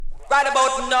Right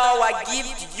about now, I give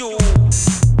you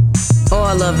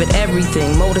all of it,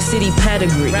 everything, Motor City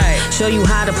pedigree. Right. Show you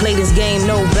how to play this game,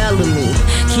 no Bellamy.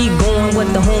 Keep going what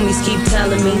the homies keep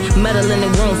telling me. Meddling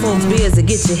in grown folks' beers to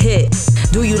get you hit.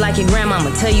 Do you like your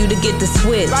grandmama tell you to get the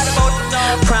switch? right about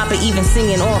now. Proper, even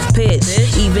singing off pitch.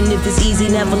 Even if it's easy,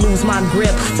 never lose my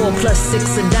grip. 4 +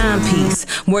 6 a dime piece.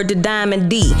 Word to Diamond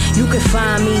D. You can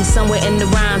find me somewhere in the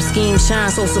rhyme scheme.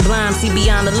 Shine so sublime, see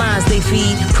beyond the lines they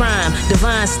feed. Prime,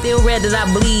 divine, still red that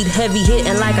I bleed. Heavy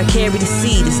hitting like I carry the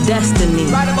seed. It's destiny.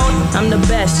 Right about I'm the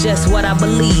best, just what I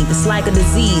believe. It's like a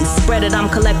disease. Spread it, I'm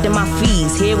collecting my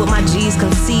fees. Here with my G's,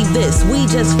 conceive this. We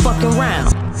just fucking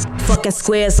round. Fucking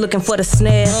squares looking for the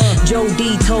snare. Joe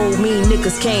D told me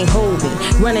niggas can't hold me.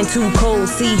 Running too cold,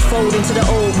 see fold into the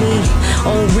old me.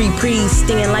 On reprise,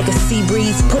 stinging like a sea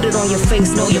breeze. Put it on your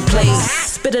face, know your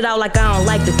place. Spit it out like I don't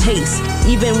like the taste.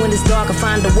 Even when it's dark, I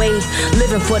find a way.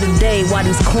 Living for the day while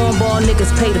these cornball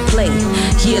niggas pay to play.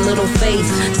 Yeah, little faith.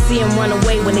 See them run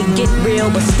away when they get real,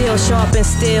 but still sharp and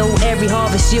still. Every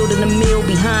harvest yield in the mill.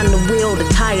 Behind the wheel, the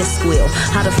tires squeal.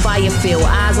 How the fire feel.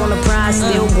 Eyes on the prize,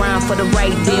 still grind for the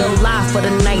right deal. Live for the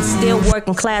night, still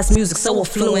working class music so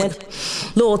affluent.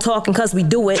 Little talking cause we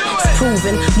do it, it's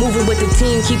proven. Moving with the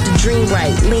team, keep the dream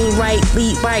right. Lean right,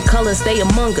 lead right, colors stay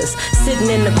among us. Sitting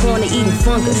in the corner eating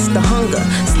fungus, the hunger.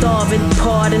 Starving,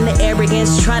 pardon the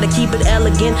arrogance. Try to keep it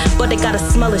elegant, but they gotta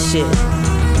smell of shit.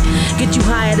 Get you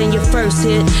higher than your first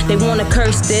hit. They wanna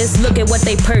curse this, look at what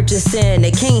they purchasing.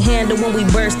 They can't handle when we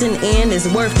bursting in. It's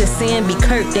worth the sin, be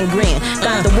kirked and grin.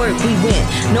 Got the work, we win,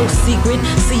 no secret.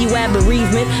 See you at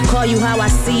bereavement, call you how I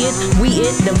see it. We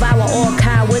it, devour all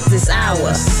cowards, it's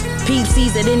ours. Peep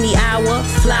sees at any hour,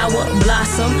 flower,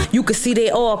 blossom. You can see they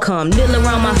all come. Kneel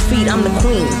around my feet, I'm the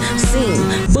queen. Sing,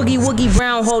 boogie woogie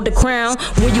brown, hold the crown.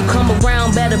 When you come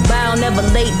around, better bow, never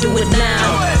late, do it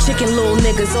now. Chicken little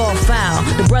niggas all foul.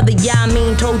 The brother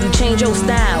Yamin told you change your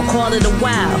style, call it a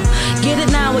wow. Get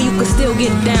it now or you can still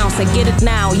get down. Say get it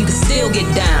now, you can still get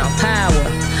down. Power.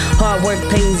 Hard work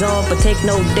pays off, but take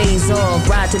no days off.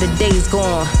 Ride till the day's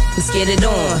gone. Let's get it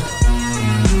on.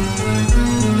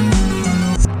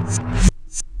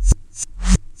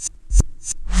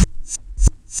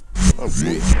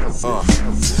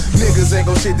 Niggas ain't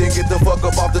gon' shit, then get the fuck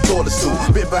up off the toilet stool.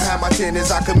 Bit behind my tennis,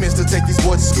 I commence to take these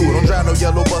boys to school. Don't drive no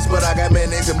yellow bus, but I got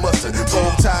mayonnaise and mustard.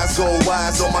 Both ties gold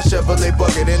wise on my Chevrolet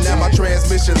bucket. And now my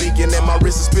transmission leaking and my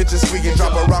wrist suspension squeaking.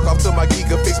 Drop a rock off to my geek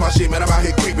and fix my shit, man, I'm out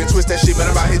here creeping. Twist that shit, man,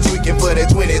 I'm out here tweaking for that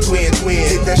twin.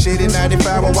 Hit that shit in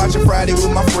 95, I'm watching Friday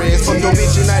with my friends. Fuck your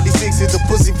bitch in 96, hit the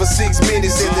pussy for 6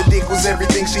 minutes. Said the dick was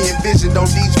everything she envisioned. Don't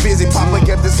teach busy. Papa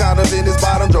kept his condoms in his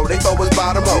bottom drawer. They thought was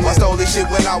bottom up. I stole this shit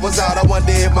when I was out. I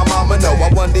wonder if my mama know. I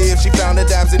wonder if she found the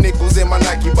dimes and nickels in my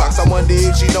Nike box. I wonder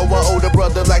if she know her older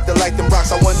brother like them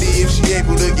rocks. I wonder if she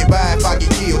able to get by if I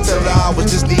get killed. Tell her I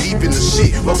was just knee deep in the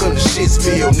shit. Welcome to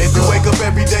Shitsville, nigga. You wake up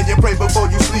every day and pray before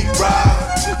you sleep, right?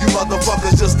 You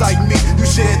motherfuckers just like me. You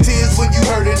shed tears when you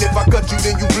hurt it. If I cut you,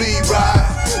 then you bleed, right?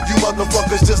 You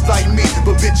motherfuckers just like me.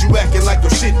 But bitch, you acting like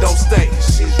your shit don't stink.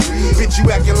 Bitch, you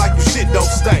acting like your shit don't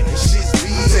stink.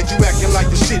 Said you acting like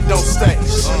the shit don't stink.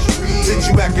 Bitch,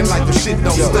 you acting like the shit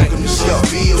don't stink.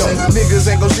 Yo, niggas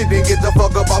ain't gon' shit, then get the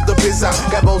fuck up off the piss out.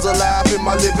 Got bows alive in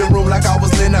my living room like I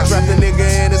was Lynn. I trapped a nigga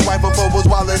and his wife before was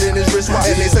wallet in his wristwatch.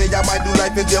 And they say I might do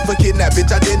life in jail for kidnap. Bitch,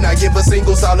 I did not give a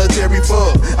single solitary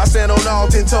fuck. I stand on all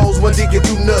 10 toes, one dick and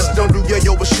 2 nuts. Don't do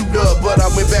yo but shoot up. But I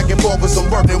went back and forth with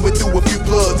some work and went through a few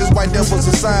plugs. This white devil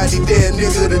society, dead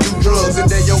nigga to do drugs. And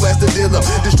then yo ass the dealer,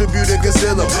 distribute and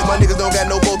conceal them. My niggas don't got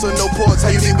no bolts or no ports. How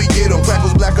you think we get them? Crack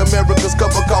was black America's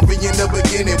cup of coffee in the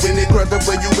beginning. When it cracked up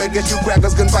for you, I guess you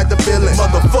crackers can fight the feeling.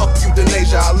 Motherfuck you,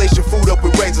 Denasia. I lace your food up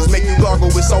with razors, make you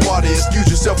gargle with some water. Excuse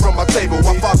yourself from my table.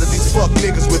 I father these fuck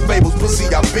niggas with fables. Pussy,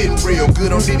 I've been real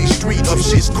good on any street up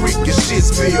Shit's Creek and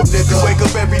Shitsville, nigga. Wake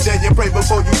up every day and pray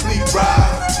before you sleep, right?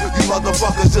 You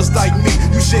motherfuckers just like me.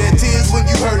 You shed tears when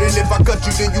you hurt it. If I cut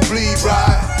you, then you bleed,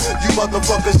 right? You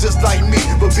motherfuckers just like me.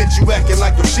 But bitch, you acting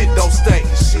like your shit don't stink.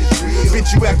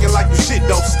 Bitch, you acting like your shit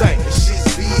don't stink.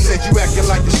 Said you acting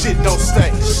like the shit don't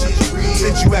stink.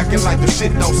 Bitch, you acting like the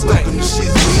shit don't stink.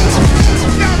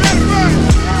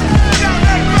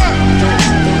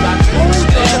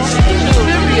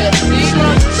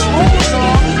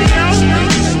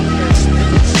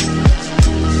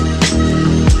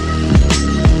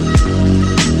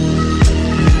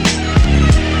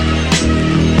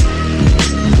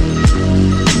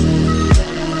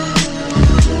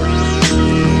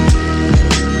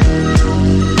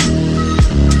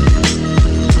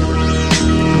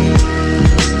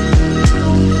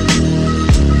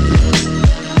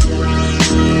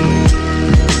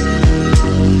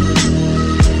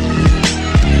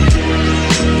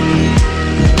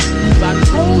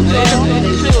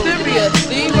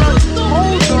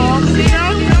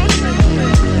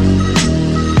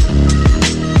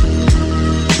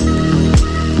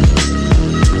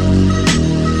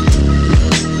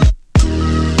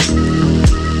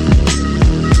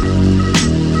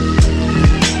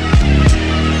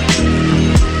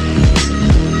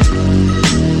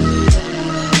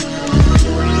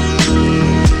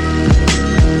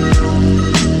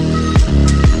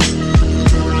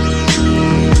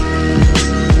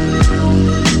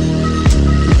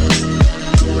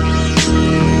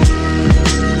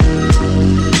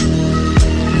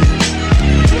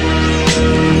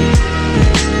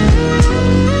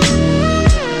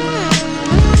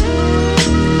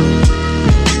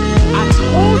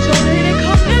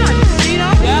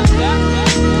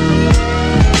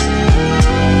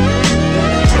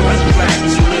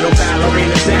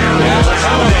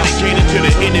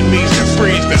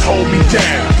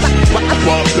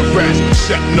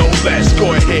 no less.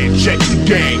 Go ahead, check the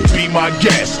game, be my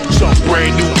guest. Some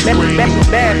brand new,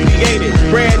 Bad created,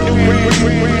 brand new.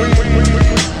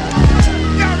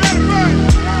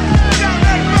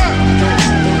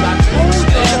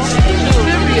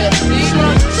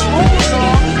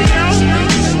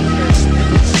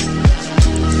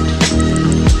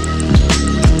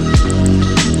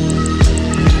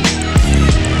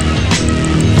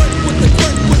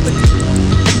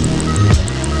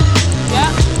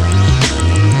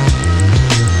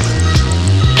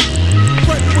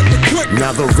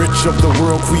 Now the rich of the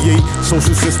world create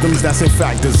social systems that's in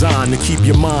fact designed to keep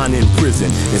your mind in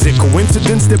prison. Is it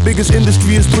coincidence their biggest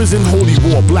industry is prison? Holy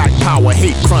war, black power,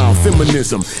 hate crime,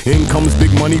 feminism. In comes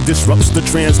big money, disrupts the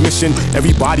transmission.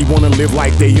 Everybody wanna live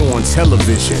like they on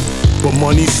television. But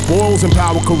money spoils and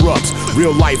power corrupts.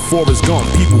 Real life Forrest Gump,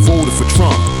 people voted for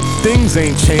Trump. Things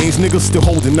ain't changed, niggas still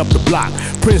holding up the block.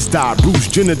 Prince died, Bruce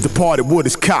Jenner departed with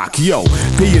his cock. Yo,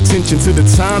 pay attention to the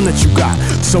time that you got.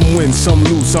 Some win, some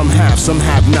lose, some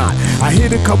have not. I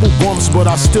hit a couple bumps, but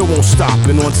I still won't stop.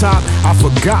 And on top, I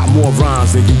forgot more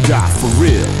rhymes than you got. For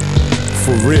real,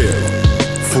 for real,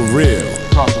 for real.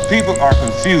 Because the people are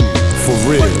confused. For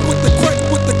real.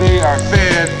 They are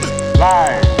fed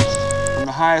lies.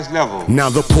 Highest level. Now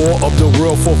the poor of the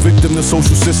world fall victim to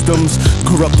social systems,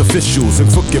 corrupt officials and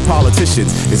crooked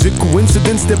politicians. Is it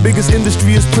coincidence their biggest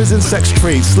industry is prison, sex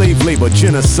trade, slave labor,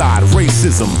 genocide,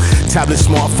 racism? Tablet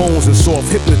smartphones and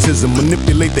soft hypnotism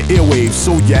manipulate the airwaves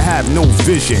so you have no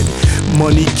vision.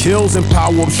 Money kills and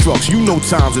power obstructs. You know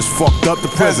times is fucked up. The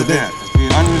president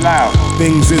unreliable.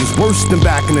 Things is worse than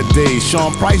back in the days.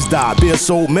 Sean Price died, beer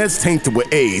sold, meds tainted with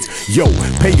AIDS. Yo,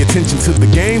 pay attention to the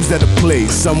games that are played.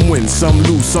 Some win, some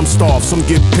lose, some starve, some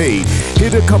get paid.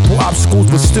 Hit a couple obstacles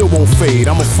but still won't fade.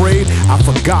 I'm afraid I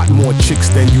forgot more chicks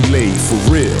than you laid. For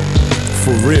real,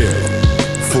 for real,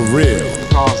 for real.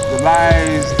 Because the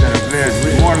lies that have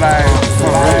led more lies,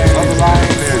 other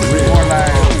lies led more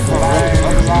lies,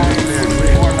 other lies led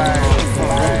more lies,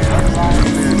 other lies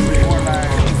led more lies.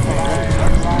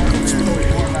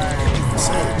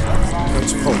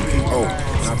 Prince Poe, P.O.,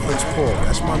 not Prince Paul.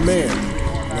 That's my man. You know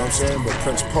what I'm saying? But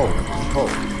Prince Poe, Poe.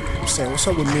 I'm saying, what's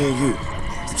up with me and you?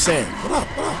 I'm saying, what up?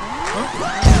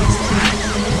 Huh?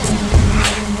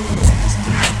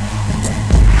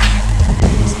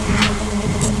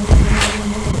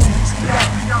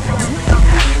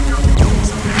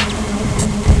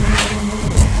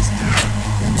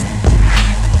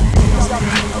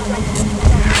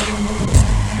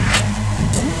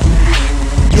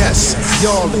 Yes,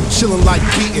 y'all chillin' like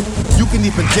beatin'. You can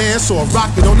even dance or rock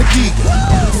it on the Deegan.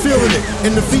 Feeling it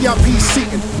in the VIP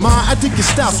seating. I dig your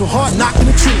style so hard, knocking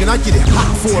the tree, and I get it hot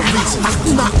for a reason.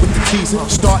 Not with the teasing.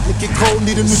 Starting to get cold,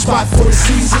 need a new spot for the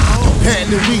season.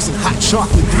 Panting and wheezing, hot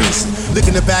chocolate greasing.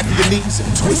 Licking the back of your knees and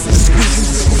twisting and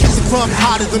squeezing. Keep the club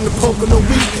hotter than the Pocono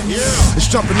weekend. It's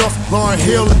jumping off Lauren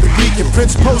Hill at the weekend.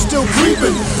 Prince Poe still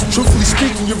creeping. Truthfully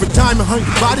speaking, you're a diamond,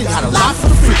 hungry body got a lot for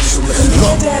the freaks. So let's go.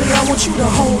 Daddy, I want you to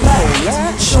hold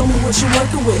that. Show me what you're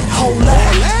working with. Hold that.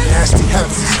 Nasty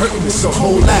habits is hurting me, so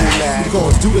hold that. We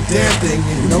gon' do the damn thing,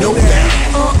 and you know that.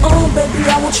 Baby,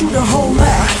 I want you to hold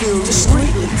that.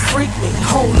 Discreetly, freak me,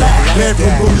 hold that.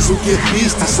 Bedroom bullies will get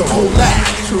beastie, so hold that.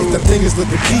 If the thing is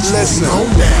looking peachy, let's own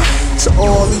that. To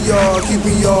all of y'all,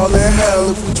 keeping y'all in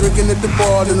hell. If we drinking at the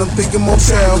bar, then I'm thinking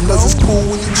motel. Cause it's cool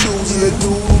when you choose, and the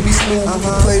dude will be smooth. If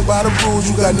you play by the rules,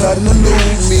 you got nothing to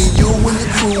lose. Me, you, and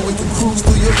your crew, we can cruise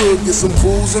through your hood. Get some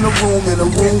booze in a room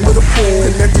with a pool.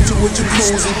 Connected to with your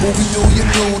jacuzzi, booby, do your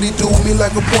duty. Do me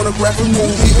like a pornographic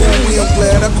movie. Ooh, I'm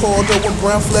glad I called her when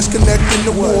brown flesh connecting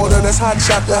the water. That's hot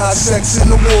chocolate, hot sex in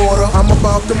the water. I'm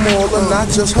about them all, and not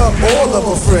just her, all of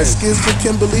her friends. Skids for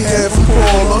Kimberly, hair from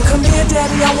Paula. Come here,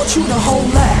 daddy, I want you to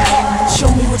hold that. Show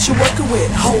me what you're working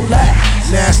with, hold that.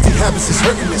 Nasty habits is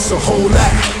hurting me, so hold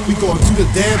that. We gon' do the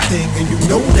damn thing, and you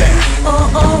know that.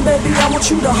 Baby, I want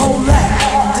you to hold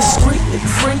that. Discreetly,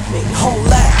 freak me, hold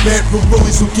that. Bedroom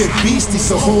bullies who get beastie,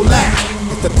 so hold that.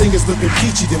 If the thing is looking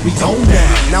peachy, then we own that.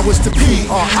 Now it's the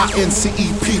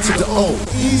P-R-I-N-C-E-P to the O.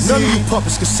 Easy. None of you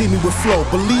puppets can see me with flow.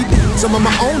 Believe me, some of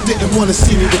my own didn't wanna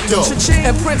see me with dough.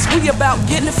 And Prince, we about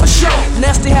getting it for sure.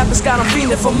 Nasty habits got them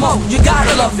feeling for more. You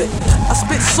gotta love it. I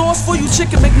spit sauce for you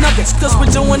chicken McNuggets. Cause we're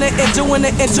doing it and doing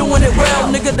it and doing it well.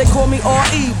 Nigga, they call me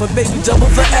R.E., but baby, double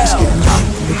the L. It's getting hot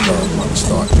in the club, mama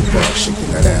start to bug.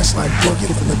 Shaking that ass like boogie,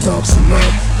 giving the dogs some love.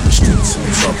 In the streets and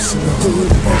the trucks in the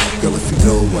hood. Girl, if you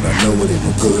know what I know, it ain't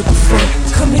no good in front.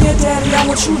 Come here, daddy, I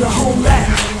want you to hold that.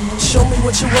 Show me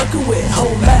what you're working with,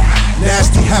 hold that.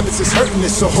 Nasty habits is hurting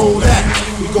us, so hold that.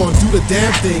 We gon' do the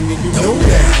damn thing, and you know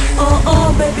that.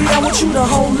 Baby, I want you to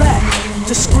hold that.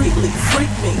 Discreetly, freak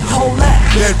me, hold that.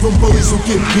 from bullies who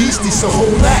get beastie, so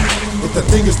hold that. If the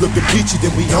thing is looking peachy, then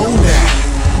we own that.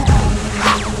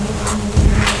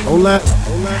 Hold that?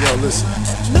 Yo, listen.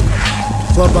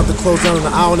 Club about to close down in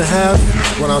an hour and a half.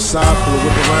 Run outside, pull a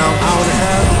whip around. Hour and a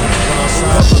half. Run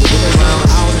outside, pull a whip around.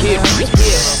 Hour and a half.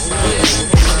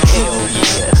 Hell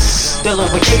yeah. Dilla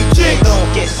with KG, don't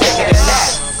get sick of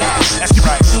that. That's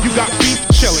right. You got beef,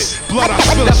 chill it. Blood, I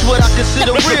spill it. That's what I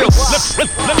consider real.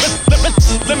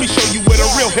 Let me show you where the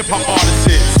real hip-hop artist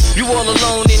is. You all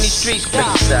alone in these streets,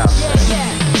 face out.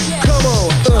 Come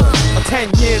on, 10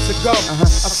 years ago,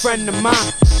 a friend of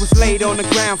mine was laid on the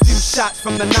ground, few shots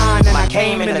from the 9, and I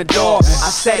came in the door. I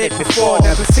said it before,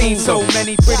 never seen so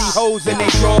many pretty hoes in they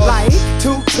draw. Like,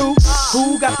 toot toot,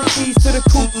 who got the keys to the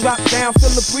coupe? Drop down, feel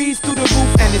the breeze through the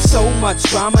roof, and it's so much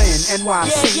drama in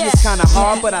NYC. It's kinda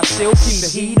hard, but I still keep the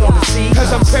heat on the scene.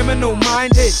 Cause I'm criminal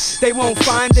minded, they won't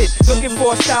find it. Looking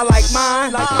for a style like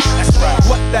mine. That's right.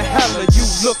 What the hell are you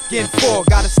looking for?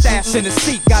 Got a stash in the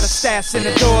seat, got a stash in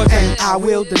the doors, and I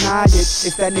will deny it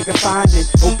if that nigga find it.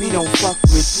 Hope he don't fuck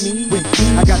with me.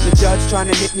 I got the judge trying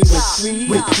to hit me with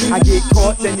 3. I get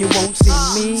caught, then you won't see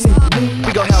me.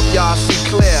 We gon' help y'all see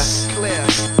clear.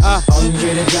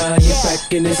 Andre the Giant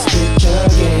back in this bitch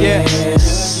again.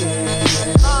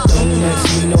 Don't ask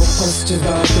me no questions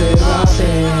about where I've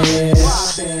been.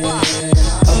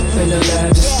 Up in the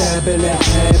lab, just stabbing that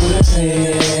pad with a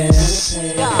pen.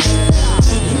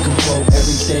 You can quote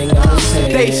everything I'm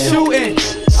saying. They shooting.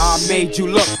 I made you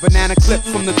look, banana clip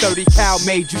from the 30 cal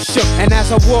made you shook. And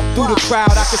as I walk through the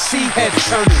crowd, I could see heads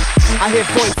turning. I hear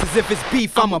voices, if it's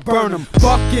beef, I'ma burn them.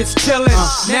 Buck is chillin',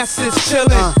 Ness is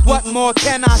chillin'. What more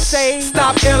can I say?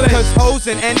 Stop illin'. Cause hoes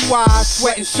in NY,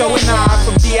 sweatin', showin' eye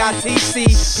from DITC.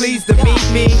 Pleased to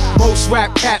meet me. Most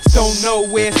rap cats don't know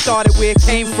where it started, where it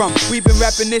came from. We've been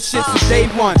rapping this shit since day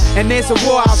one. And there's a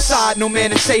war outside, no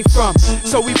man is safe from.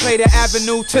 So we play the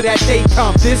avenue till that day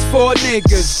come. This 4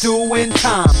 niggas doing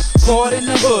time. Caught in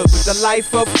the hood with the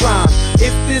life of crime.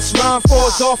 If this rhyme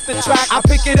falls off the track, I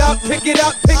pick it up, pick it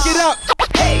up, pick it up.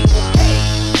 Hey,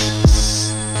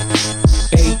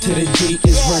 A to the G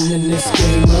is running this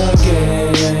game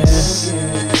again.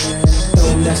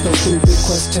 Don't ask no stupid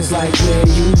questions like where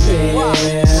you been.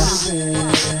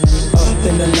 Up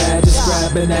in the lab, just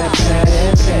grabbing that pad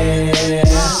and pen.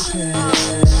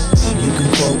 You can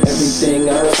quote everything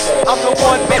I say. I'm the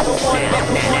one, man.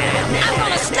 I'm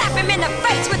gonna slap him in the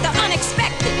face with the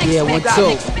unexpected. Yeah, 1,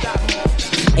 2.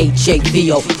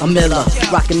 H-A-V-O, I'm Miller,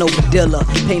 rockin' over Dilla.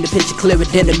 Paint the picture clearer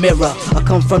than the mirror. I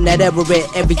come from that era where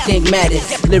everything matters.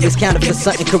 Lyrics counted for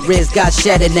something, careers got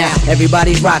shattered now.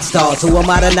 Everybody's rock stars, who am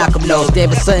I to knock 'em nose? There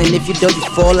was something if you don't, you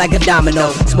fall like a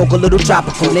domino. Smoke a little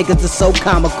tropical, niggas are so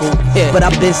comical. Yeah. But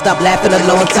I've been stopped laughing a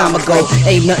long time ago.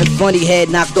 Ain't nothing funny, head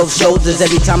knocked off shoulders.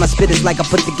 Every time I spit it's like I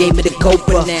put the game in the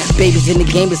cobra. Babies in the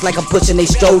game, it's like I'm pushing they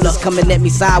strollers. Coming at me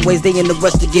sideways, they in the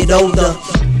rush to get older.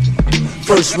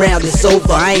 First round is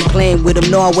over, I ain't playing with them,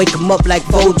 no, I wake them up like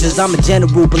Folgers. I'm a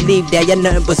general, believe that, y'all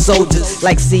nothing but soldiers.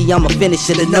 Like C, I'm a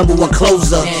finisher, the #1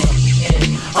 closer.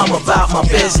 I'm about my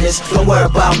business, don't worry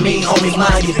about me, homie,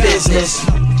 mind your business.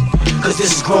 Cause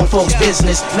this is grown folks'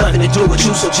 business, nothing to do with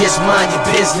you, so just mind your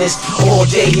business. All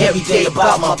day, every day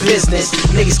about my business.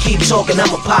 Niggas keep talking,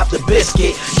 I'ma pop the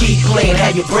biscuit. Keep playing,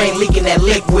 have your brain leaking that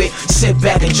liquid. Sit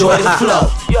back, enjoy the flow.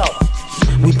 Yo.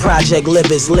 We project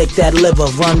livers, lick that liver,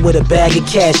 run with a bag of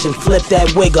cash and flip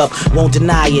that wig up. Won't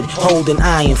deny it, holding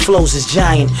iron, flows is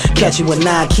giant. Catch you with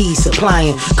 9 keys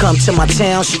supplying. Come to my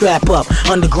town, strap up.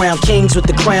 Underground kings with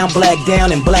the crown black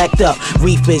down and blacked up.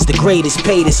 Reef is the greatest,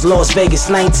 paid is Las Vegas,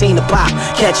 19 a pop.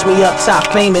 Catch me up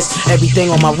top, famous. Everything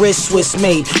on my wrist, Swiss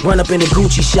made. Run up in the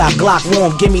Gucci shop, Glock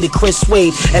warm, give me the Chris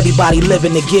Wade. Everybody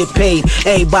living to get paid.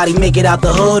 Everybody make it out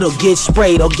the hood or get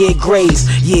sprayed or get grazed.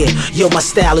 Yeah, yo, my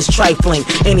style is trifling.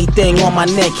 Anything on my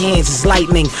neck, hands is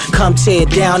lightning. Come tear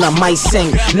down, I might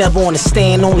sing. Never on the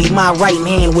stand, only my right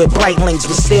hand with bright links.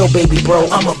 But still, baby bro,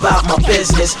 I'm about my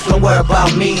business. Don't worry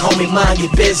about me, homie, mind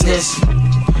your business.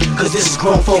 Cause this is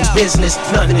grown folks' business,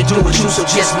 nothing to do with you, so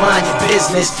just mind your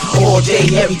business. All day,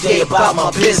 every day about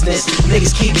my business.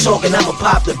 Niggas keep talking, I'ma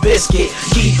pop the biscuit.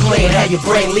 Keep playing, have your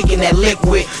brain leaking that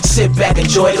liquid. Sit back,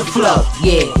 enjoy the flow.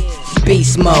 Yeah,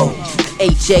 beast mode.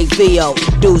 H-A-V-O,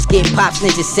 dudes get pops,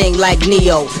 niggas sing like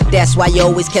Neo. That's why you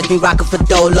always catch me rockin' for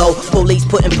Dolo. Police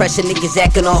putting pressure, niggas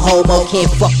acting on homo. Can't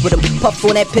fuck with them, puff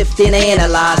on that piff, then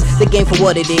analyze the game for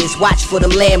what it is, watch for them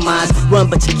landmines.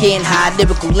 Run but you can't hide,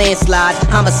 lyrical landslide.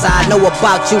 Homicide, know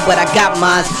about you but I got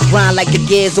mines. Grind like the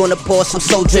gears on the Porsche, I'm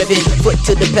so driven. Foot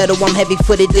to the pedal, I'm heavy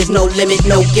footed, there's no limit,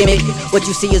 no gimmick. What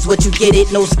you see is what you get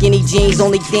it, no skinny jeans,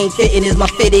 only thing fitting is my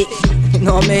fitted. You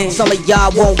know what I mean? Some of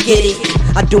y'all won't get it.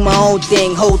 I do my own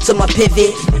thing, hold to my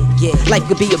pivot. Yeah, life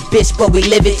could be a bitch, but we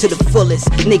live it to the fullest.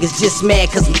 Niggas just mad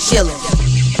cause I'm chillin'.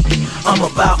 I'm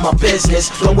about my business,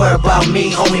 don't worry about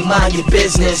me, homie, mind your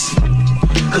business.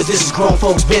 Cause this is grown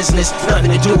folks' business,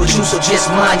 nothing to do with you, so just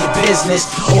mind your business.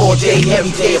 All day,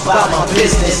 every day about my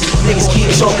business. Niggas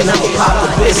keep talking, I'ma pop a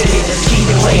biscuit.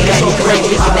 Keep playing that you great,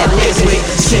 looking at liquid.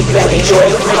 Sit back, enjoy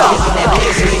the freak, looking at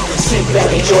liquid. Sit back,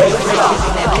 enjoy the freak,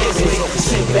 looking at liquid.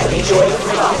 Sit back, enjoy the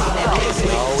freak, looking at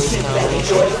liquid. Sit back,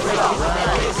 enjoy the freak, looking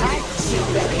at liquid. Sit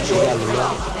back, enjoy the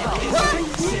freak, looking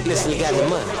at liquid. Listen, you got the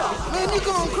money. Man, you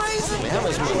going crazy? Man, how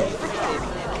much money?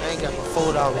 I ain't got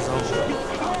but $4 on me.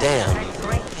 Damn,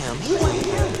 he went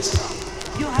this.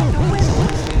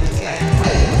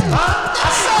 I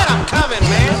said I'm coming,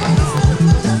 man.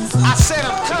 I said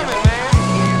I'm coming, man.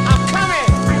 I'm coming.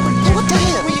 What the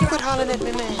hell? Will you quit hollering at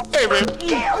me, man? Hey, man.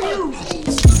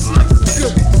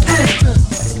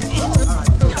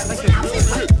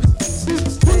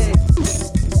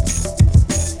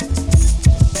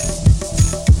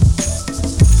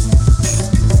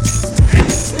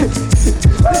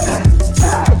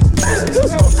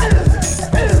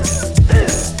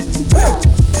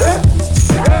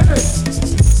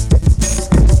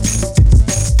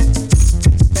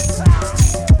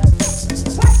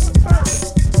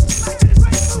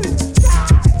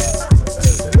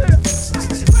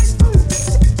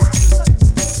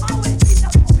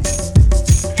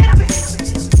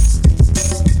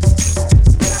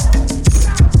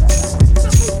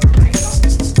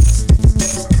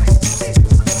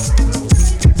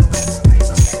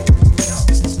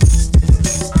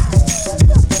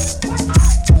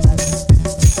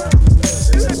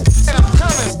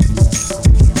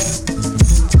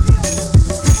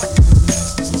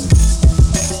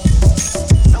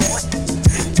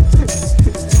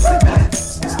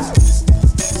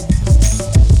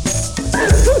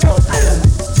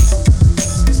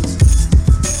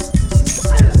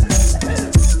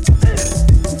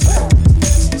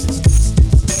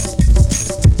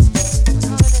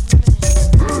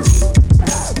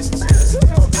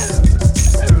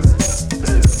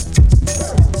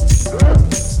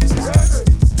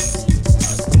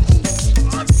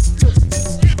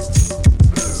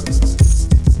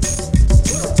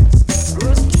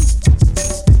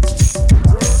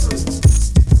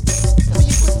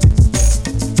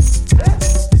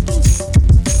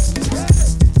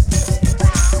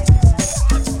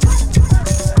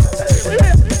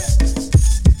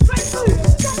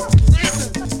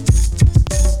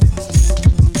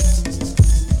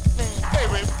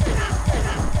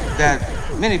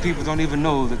 Many people don't even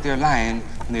know that they're lying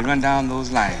when they run down those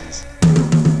lines.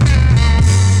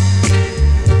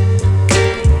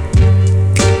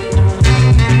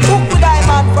 Took with I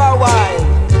man for a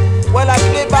while. Well, I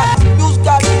play back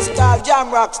musical style,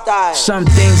 jam rock style. Some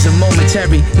things are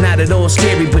momentary, not at all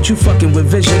scary, but you fucking with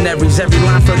visionaries. Every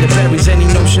line further buries any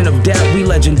notion of doubt. We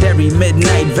legendary,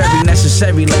 midnight, very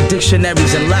necessary, like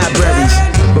dictionaries and libraries.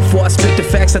 Before I spit the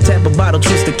facts, I tap a bottle,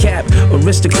 twist the cap.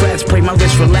 Aristocrats, pray my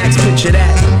wrist relax, picture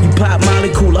that. You pop Molly,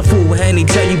 cool, I fool with Henny.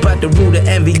 Tell you about the root of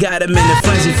envy, got him in a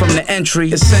frenzy from the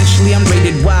entry. Essentially, I'm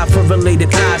rated Y for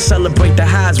related eyes. Celebrate the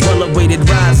highs, well-awaited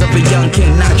rise of a young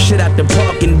king. Knock shit out the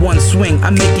park in one swing.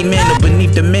 I'm Mickey Mantle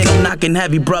beneath the mantle, knocking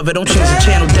heavy, brother. Don't change the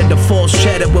channel, dead the false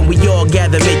chatter. When we all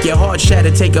gather, make your heart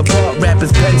shatter. Take apart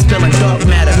rappers, pen spilling dark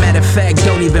matter. Matter of fact,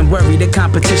 don't even worry, the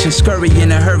competition scurry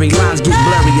in a hurry. Lines get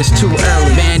blurry, it's too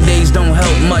early. Band-aids don't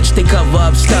help much, they cover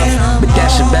up stuff, but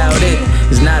that's about it.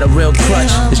 It's not a real crutch,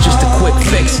 it's just a quick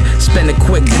fix. Spend a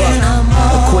quick buck,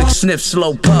 a quick sniff,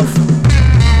 slow puff.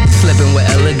 Slipping with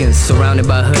elegance, surrounded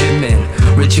by hooded men,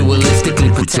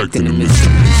 ritualistically protecting the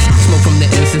mysteries. Smoke from the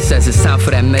incense as it's time for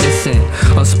that medicine.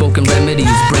 Unspoken remedies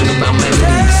bring about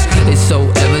memories. It's so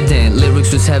evident,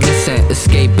 lyrics was heaven sent.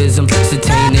 Escapism,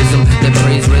 satanism, that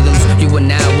praise rhythms. You are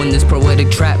now in this poetic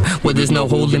trap where there's no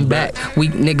holding back.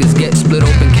 Weak niggas get split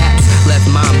open caps, left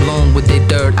mind blown with their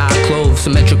third eye closed,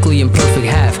 symmetrically in perfect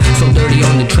half. So dirty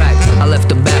on the track, I left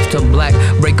the bathtub black,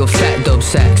 break a fat dub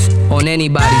sax on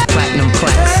anybody's platinum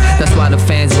plaques. That's why the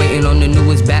fans waiting on the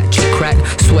newest batch of crack,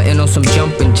 sweating on some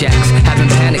jumping jacks, having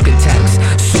panic attacks.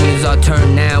 Soon as I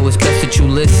turn now, it's best that you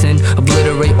listen.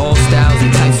 Obliterate all styles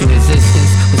and types of resistance.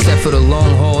 We're set for the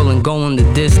long haul and going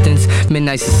the distance.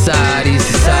 Midnight society's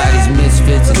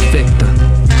misfits and Victor.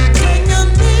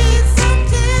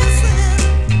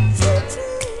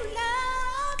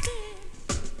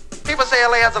 People say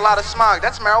LA has a lot of smog.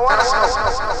 That's marijuana.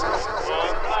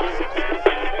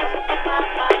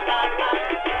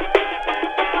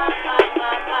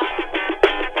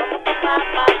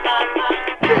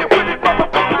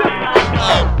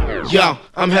 Yo,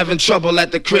 I'm having trouble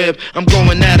at the crib. I'm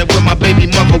going at it with my baby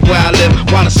mother where I live.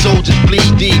 While the soldiers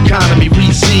bleed, the economy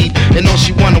recede. And all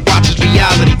she wanna watch is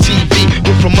reality TV.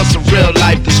 But from us a real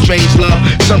life, the strange love.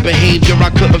 Some behavior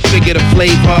I couldn't figure the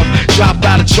flavor of. Dropped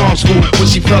out of charm school when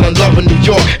she fell in love in New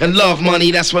York. And love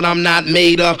money, that's what I'm not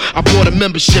made of. I bought a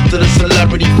membership to the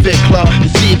Celebrity Fit Club to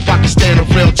see if I can stand a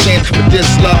real chance with this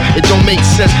love. It don't make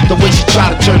sense the way she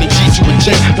try to turn a G to a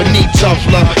gent, but need tough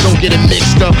love, don't get it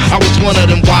mixed up. I was one of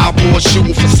them wild boys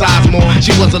shooting for size more.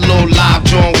 She was a little live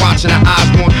drawn, watching her eyes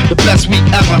more. The best week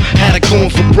ever, had her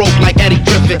going for broke like Eddie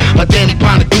Griffin or Danny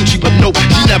Bonaducci, but nope,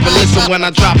 she never listened when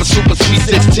I drop a super sweet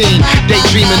 16.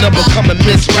 Daydreaming of becoming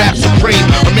Miss Rap Supreme,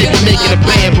 or maybe making a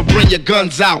band, but bring your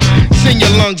guns out, sing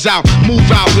your lungs out, move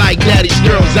out like daddy's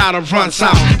girls out of Run's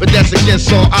house. But that's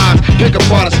against all odds. Pickup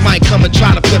artists might come and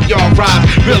try to flip y'all rides.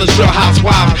 Real as real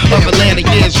housewives of Atlanta,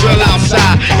 yeah, it's real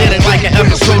outside. It ain't like an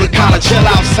episode of College Hill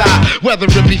outside. Whether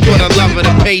it be for the love of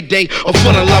the payday or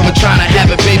for the love of trying to have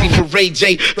a baby for Ray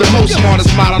J, the most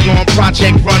smartest model on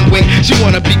Project Runway. She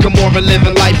wanna become more of a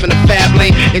living life in a fab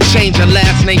lane and change her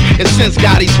last name. And since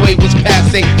Gotti's way was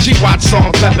passing, she watched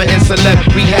Salt and Pepper and Celeb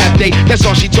Rehab Day. That's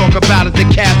all she talk about at the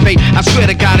cafe. I swear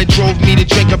to God, it drove me to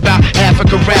drink about half a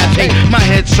carafe. Hey, my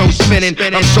head's so spinning,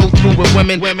 I'm so through with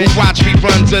women who watch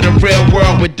reruns of the real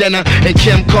world with dinner and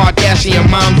Kim Kardashian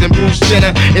moms and Bruce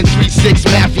Jenner and 3-6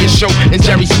 Mafia show and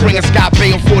Jerry Springer, Scott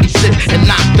Bay on 46 and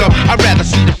knocked up. I'd rather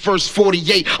see the first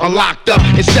 48 on locked up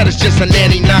instead it's just a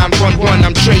nanny 911.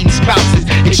 I'm trading spouses,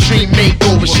 extreme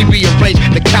makeover. She rearranged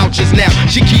the couches now.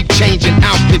 She keep changing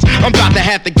outfits. I'm about to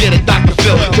have to get a Dr.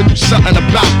 Phil to do something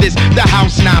about this. The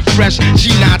house not fresh, she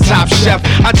not top chef.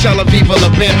 I tell her Viva La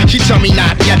Bam, she tell me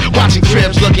not yet. Watching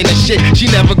cribs looking at shit, she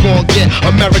never gonna get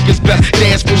America's best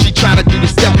dance move. She tryna do the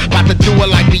step, about to do it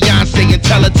like Beyonce and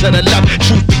tell her to the left.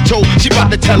 Truth be told, she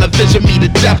about to television me to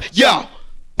death. Yo.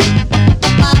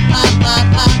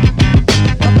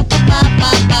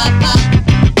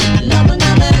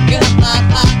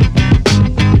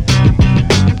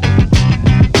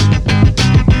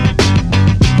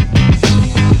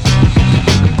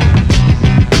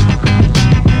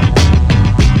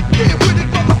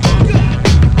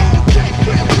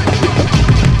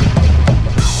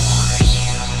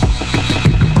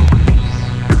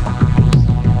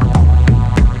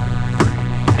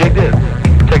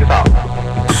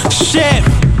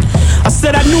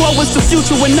 I knew I was the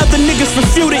future when other niggas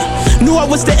refuted. Knew I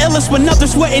was the illest when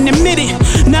others wouldn't admit it.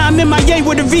 Now I'm in my yay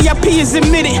where the VIP is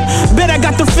admitted. Bet I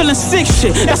got the feeling sick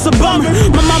shit, that's a bummer.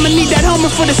 My mama need that Hummer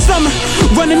for the summer.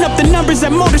 Running up the numbers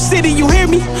at Motor City, you hear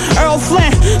me? Earl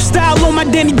Flynn, style on my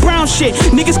Danny Brown shit.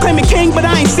 Niggas claiming king, but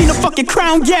I ain't seen a fucking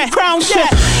crown yet.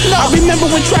 I remember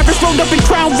when Travis rolled up in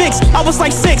Crown Vics. I was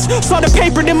like 6, saw the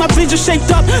paper, then my vision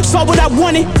shaped up. Saw what I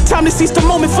wanted, time to seize the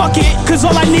moment, fuck it. Cause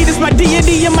all I need is my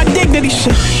deity and my dignity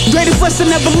shit. Greatest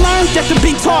lesson ever learned, that to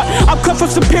be taught. I'm cut from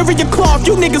superior cloth,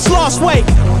 you niggas lost weight.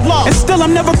 And still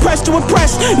I'm never pressed to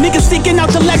impress. Niggas seeking out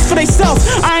the legs for theyself.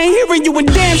 I ain't hearing you and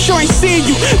damn sure ain't seeing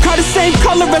you. Car the same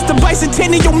color as the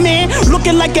bicentennial man,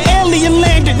 looking like an alien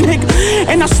landed, nigga.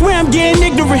 And I swear I'm getting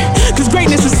ignorant, cause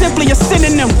greatness is simply a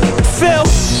synonym. Phil.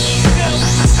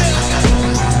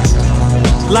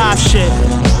 Live shit.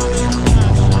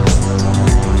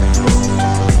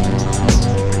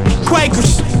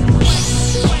 Quakers.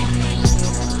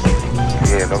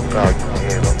 Yeah, no doubt.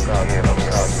 Yeah, no doubt. Yeah, no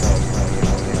doubt.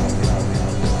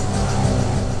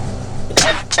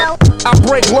 I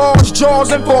break laws,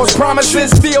 jaws, and false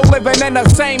promises. Still living in the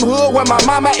same hood where my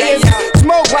mama is.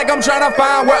 Smoke like I'm trying to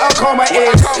find where a coma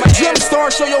is. Gym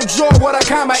star, show your jaw what a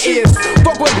comma is.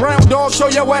 Fuck with brown dog, show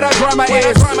you where the drama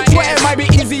is. Swear it might be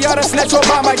easier to snatch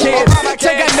Obama kids.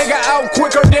 Take a nigga out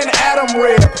quicker than Adam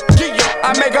Rib.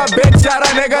 I make a bitch out of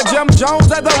nigga. Jim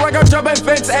Jones at the record jumping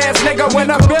fence ass nigga. When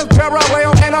the fifth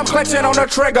parallel and I'm clutching on the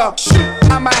trigger.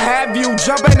 I'ma have you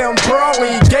jumping in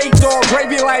pearly gates or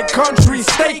gravy like country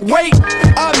steak. Wait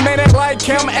a minute like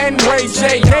Kim and Ray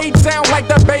J. They sound like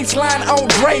the bass line on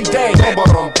Dre Day. The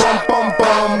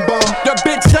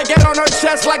bitch take it on her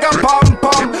chest like a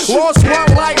pom-pom. Lost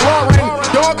one like Lauren.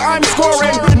 Dog, I'm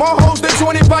scoring more hoes than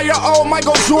 25-year-old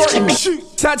Michael Jordan.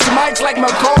 Touch mics like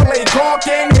Macaulay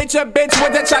Culkin. Hit your bitch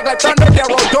with the chocolate thunder,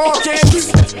 Daryl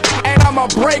Dawkins. And I'ma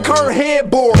break her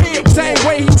headboard. Same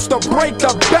way he used to break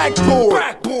the backboard.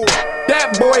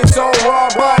 That boy so raw,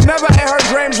 but never in her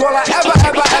dreams will I ever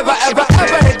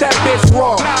hit that bitch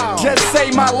raw. Just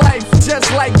save my life,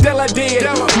 just like Dilla did.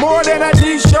 More than a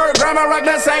t-shirt, grandma rock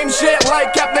the same shit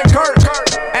like Captain Kirk.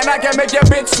 And I can make your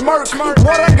bitch smirk.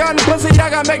 Water gun pussy, I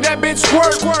can make that bitch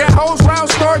squirt. That hoes round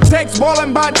star text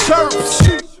ballin' by chirps.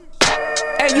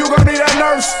 And man, you gon' need a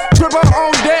nurse. Triple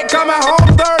on deck, coming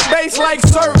home third base like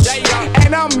Search.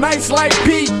 And I'm nice like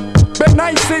Pete. Been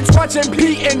nice since watching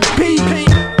Pete and Pete.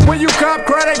 When you cop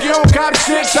credit, you don't cop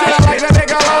shit. Shout out like the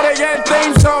nigga loaded again,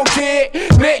 theme song kid.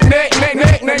 Nick.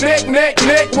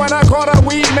 When I call the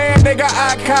weed man, nigga,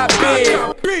 I cop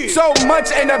big. So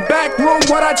much in the back room,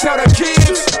 what I tell the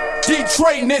kids.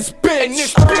 Detroit in this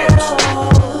bitch.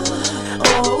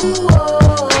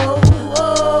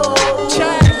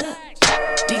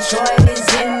 Detroit is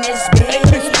in this bitch.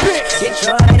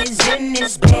 Detroit is in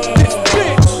this bitch.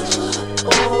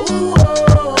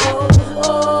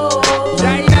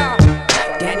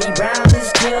 Danny Brown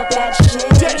just killed that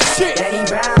shit. Danny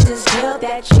Brown just killed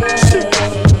that shit.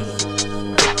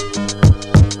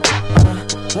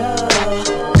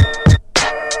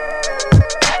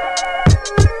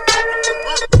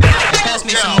 Pass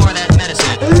me some more of that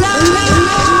medicine.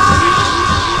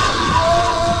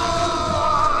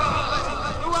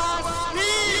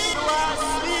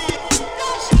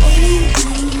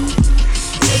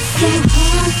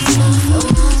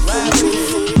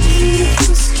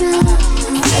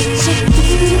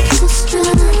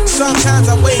 Sometimes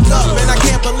I wake up and I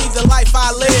can't believe the life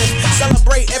I live.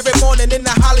 Celebrate every morning in the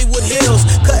Hollywood Hills,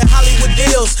 cutting Hollywood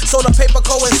deals so the paper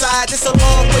coincide. It's a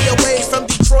long way away from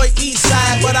Detroit East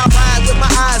Side, but I ride with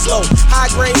my eyes low, high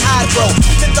grade hydro.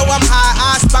 Even though I'm high,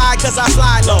 I spy cause I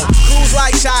fly low. Cruise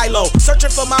like Shiloh,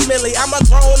 searching for my millie. I'm a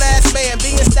grown ass man,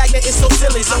 being stagnant is so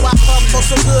silly. So I pump for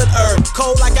some good herb,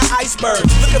 cold like an iceberg.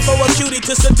 Looking for a cutie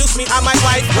to seduce me, I might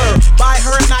wife her. Buy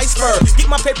her a nice fur, get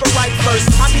my paper right first.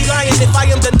 I'd be lying if I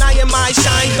am denying my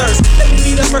shine thirst. Let me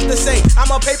be the first to say, I'm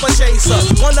a paper chaser.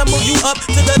 Wanna move you up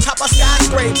to the top of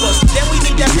skyscrapers. Then we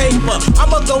need that paper.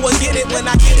 I'ma go and get it. When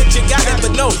I get it, you got it.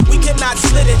 But no, we cannot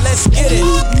split it. Let's get it.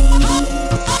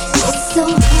 It's so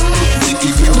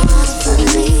hard to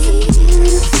believe.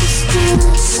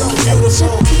 So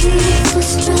beautiful.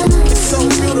 It's so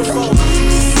beautiful.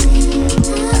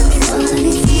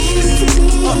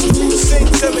 Sing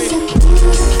to me.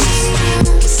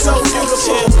 So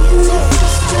beautiful.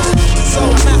 So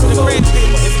I'm after the great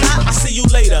people. If not, I'll see you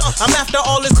later. I'm after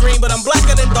all this green, but I'm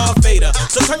blacker than Darth Vader.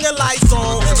 So turn your lights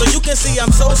on so you can see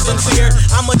I'm so sincere.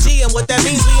 I'm a G, and what that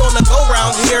means, we on the go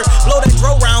round here. Blow that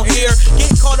dro round here.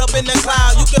 Get caught up in the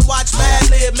cloud. You can watch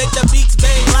Madlib make the beats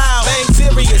bang loud. Bang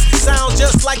serious. Sound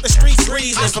just like the streets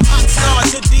breathing. From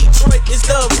Oxnard to Detroit is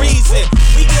the reason.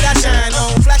 We get our shine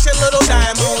on. Flash a little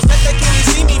diamonds. Let the kitty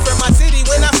see me from my city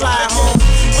when I fly home.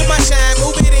 With my shine,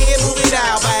 move it in, move it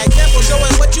out. By example,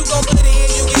 showing what you gon' put in,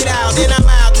 you get out. Then I'm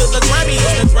out to the Grammy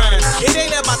on the grind. It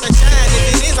ain't about the shine.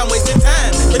 If it is, I'm wasting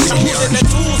time. The tools and the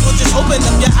tools will just open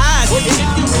up your eyes. And if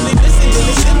you really listen,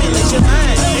 really stimulate your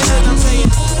mind. You know what I'm saying?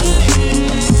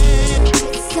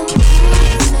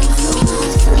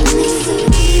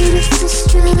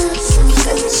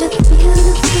 Such a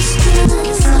beautiful struggle.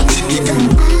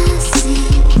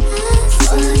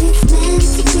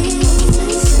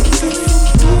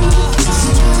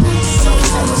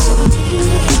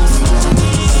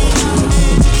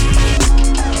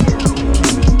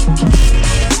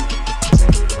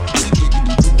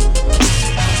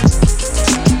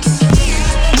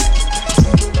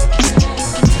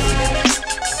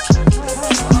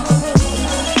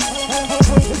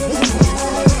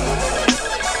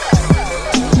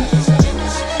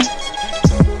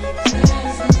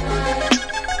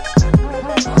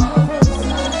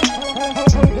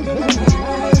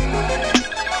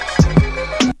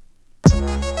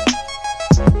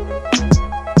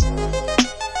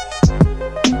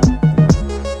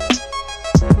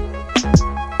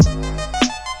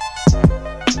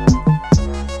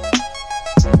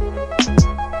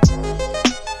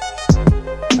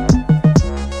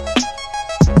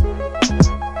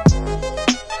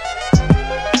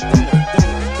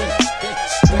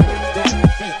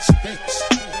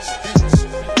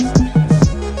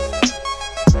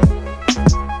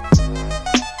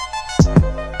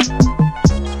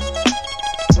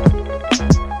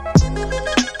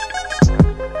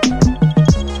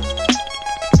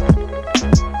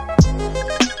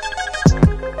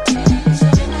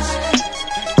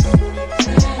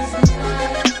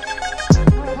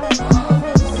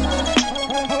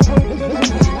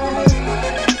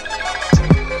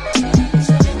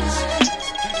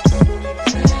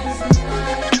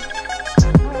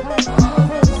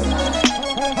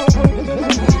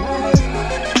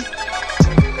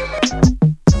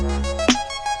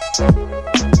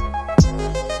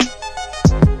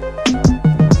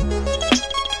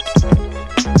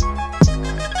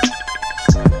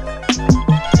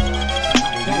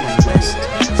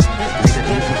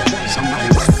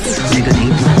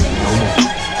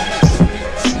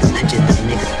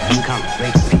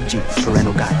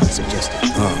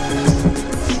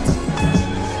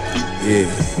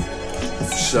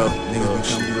 So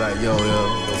niggas be like, yo,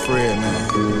 Fred, man,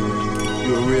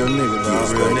 you a real nigga, dog.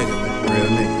 You a real nigga, man. Real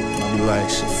nigga. I be like,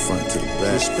 shit, front to the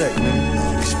back. Respect,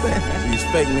 nigga. Respect. These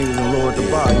fake niggas and lower the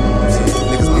bar, you know what I'm saying?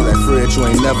 Niggas be like, Fred, you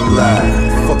ain't never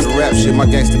lied. Fuck the rap shit, my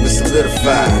gangster been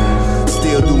solidified.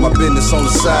 Still do my business on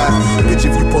the side. Bitch,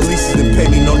 if you police then pay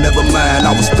me, no, never mind.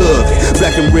 I was thug.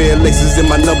 Black and red laces in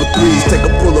my number 3s. Take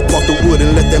a pull up off the wood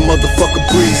and let that motherfucker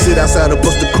breathe. Sit outside of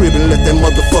bust the crib and let that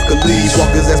motherfucker leave. Walk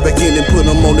his ass back in and put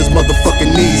him on his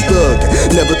motherfucking knees. Thug,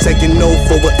 never taking no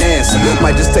for an answer.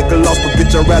 Might just take a loss, but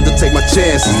bitch, I'd rather take my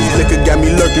chances. Liquor got me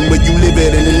lurking where you live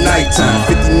at in the nighttime.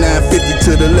 5950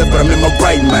 to the left, but I'm in my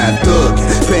right mind. Thug,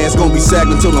 pants gon' be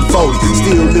sagging till I'm 40.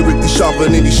 Still lyrically sharper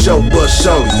than these show bust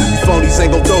shorties. Phonies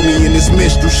ain't gon' throw me in this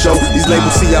minstrel show. These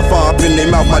labels see how far up in their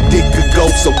mouth my dick could go.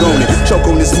 So go on it, choke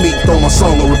on this meat, throw my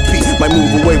song on repeat. Might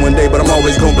move away one day, but I'm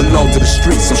always gon' belong to the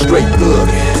streets. I'm straight thug,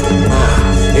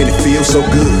 and it feels so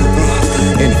good,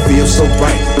 and it feels so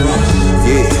right.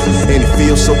 Yeah, and it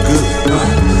feels so good,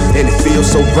 and it feels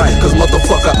so right. Cause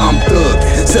motherfucker, I'm thug,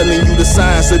 telling you the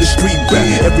science of the street rap.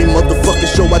 Every motherfucking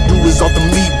show I do is off the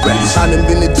meat rap. I done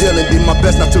been in jail and did my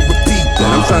best not to repeat that.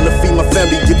 I'm trying to feed my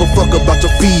family, give a fuck about your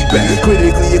feedback.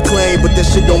 Critically acclaimed, but that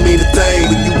shit don't mean a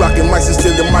thing. When you rockin' mics and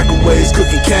still in microwaves,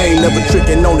 cooking cane, never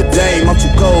tricking on the dame. I'm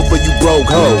too cold for you broke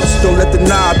hoes. Don't let the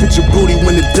knob hit your booty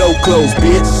when the dough close,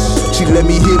 bitch. She let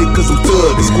me hit it cause I'm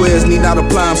thug. The squares need not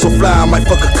apply, I'm so fly, I might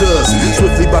fuck a cousin.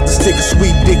 Swiftly about to stick a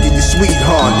sweet dick in your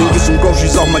sweetheart. Then get some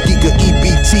groceries off my Geeka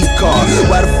EBT card.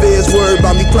 Why the feds worried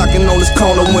about me clocking on this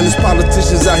corner when there's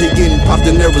politicians out here getting popped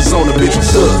in Arizona, bitch, I'm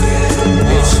thug.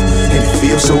 And it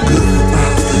feels so good,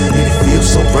 and it feels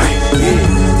so right, yeah,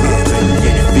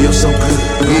 and it feels so good,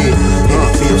 yeah, and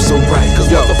it feels so right. Cause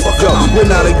motherfucker, we're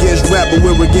not against rap, but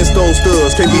we're against those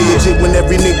thugs. Can't be legit when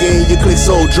every nigga in your clique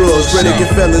sold drugs.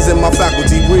 Predicate fellas in my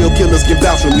faculty, real killers can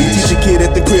vouch for me. Teach a kid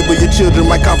at the crib, but your children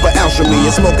might come for ounce from me.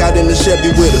 And smoke out in the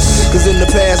Chevy with us. Cause in the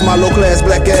past, my low class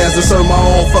black ass to serve my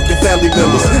own fucking family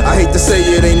members. I hate to say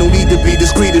it, ain't no need to be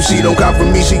discreet. If she don't cop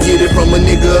from me, she get it from a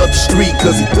nigga up the street.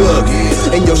 Cause he thug,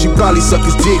 and yo, she probably suck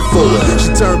his dick for it.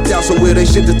 She turned out, so it ain't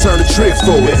shit to turn the trick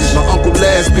for it. My uncle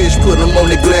last bitch put him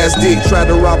on the glass dick. Tried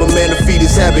to rob a man to feed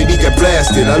his habit, he got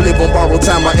blasted. I live on borrowed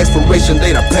time, my expiration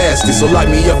date I passed it. So lock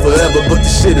me up forever, but the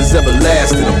shit is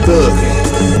everlasting. I'm thug,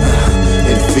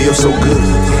 and it feels so good,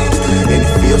 and it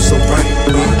feels so right,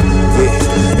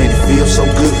 yeah, and it feels so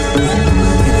good,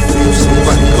 and it feels so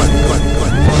right.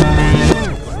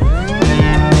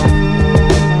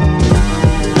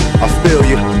 I feel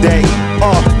you, dang,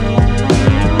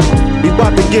 we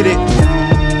about to get it.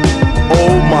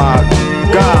 Oh my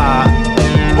God,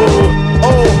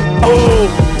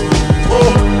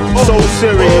 so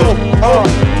serious.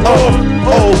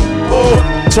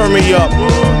 Turn me up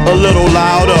a little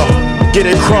louder. Get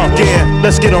it crunk, yeah,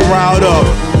 let's get them riled up.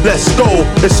 Let's go,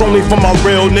 it's only for my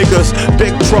real niggas.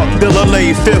 Big truck, Dilla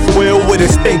Madlib, fifth wheel with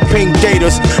his stink pink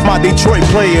gators. My Detroit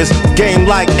players, game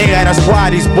like air, that's why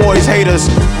these boys hate us.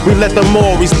 We let the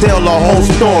Morris tell the whole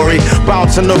story.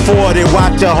 Bouncing the 40,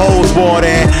 watch your hoes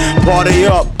water. Party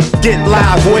up, get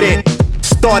live with it.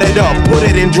 Start it up, put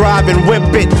it in drive and whip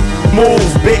it. Move,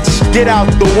 bitch, get out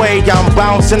the way. I'm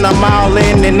bouncing a mile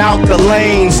in and out the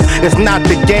lanes. It's not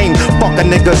the game, fucking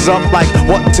niggas up like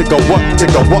what to go, what to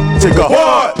go, what to go.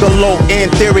 What? The low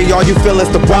end theory, all you feel is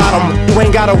the bottom. You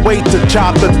ain't gotta wait to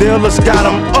chop, the dealers got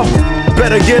them.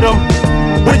 Better get them.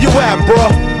 Where you at,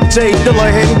 bruh? J Dilla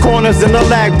hitting corners in the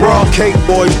lag, bro. Cake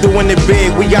boys doing it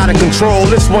big, we out of control.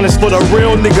 This one is for the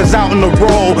real niggas out in the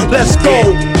road. Let's go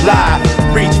live,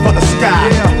 reach for the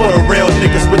sky. For the real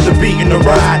niggas with the beat in the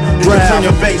ride. You can turn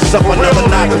your bass up another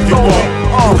notch if you want.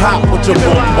 You hot with your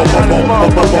boom,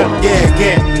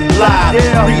 yeah, live,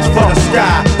 reach for the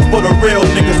sky. For the real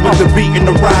niggas with the beat in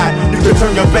the ride. You can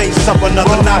turn your bass up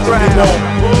another notch if you want.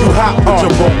 You hot with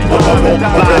your boom,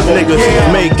 live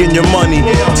niggas making your money,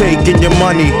 taking your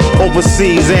money.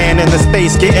 Overseas and in the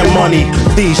States getting money.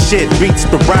 These shit beats,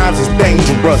 the rhymes is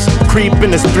dangerous. Creep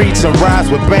in the streets and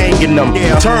rise with banging them.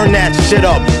 Turn that shit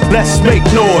up, let's make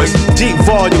noise. Deep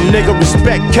volume, nigga,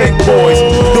 respect cake boys.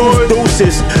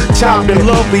 Deuces, chopping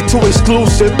lovely, too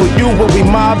exclusive. For you when we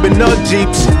mobbing the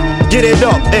Jeeps. Get it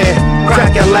up and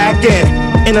crack it lacking.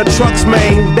 In the trucks,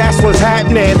 man, that's what's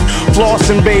happening.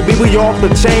 Flossing, baby, we off the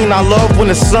chain. I love when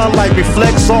the sunlight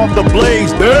reflects off the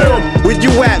blades. Damn, where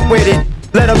you at with it?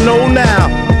 Let them know now.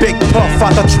 Big puff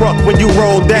out the truck when you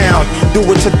roll down. Do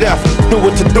it to death, do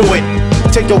it to do it.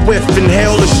 Take a whiff,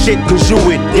 inhale the shit, cause you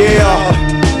it, yeah.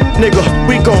 Nigga,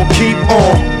 we gon' keep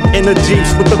on. In the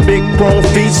Jeeps with the big chrome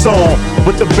feet on.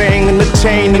 With the bang and the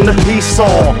chain and the piece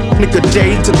on. Nigga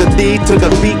J to the D to the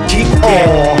beat, keep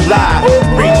on. Live,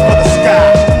 reach for the sky.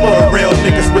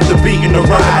 on the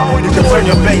ride. You can turn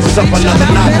your bass up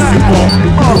another notch if you want.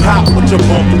 You hop with your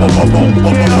boom, boom, boom, boom,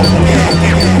 boom,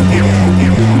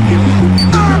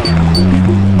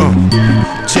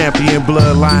 champion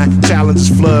bloodline, challenges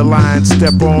floodline.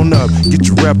 Step on up, get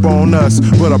your rep on us.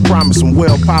 But I promise I'm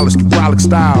well polished, brolic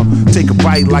style. Take a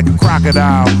bite like a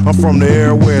crocodile. I'm from the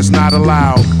era where it's not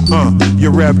allowed.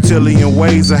 Your reptilian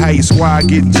ways of how your squad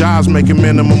getting jobs, making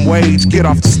minimum wage. Get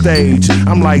off the stage.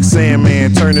 I'm like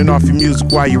Sandman, turning off your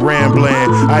music while you're rambling.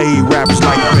 I eat rappers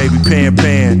like a baby Pan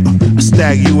Pan. I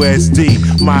stack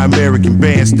USD, my American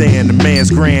bandstand. The man's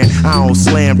grand. I don't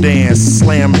slam dance,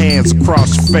 slam hands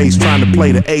across your face, trying to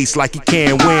play the ace like you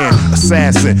can't win.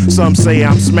 Assassin, some say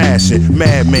I'm smashing.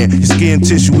 Madman, your skin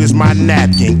tissue is my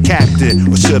napkin.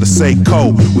 Captain, or should I say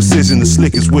co? With Cision the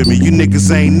slickest with me. You niggas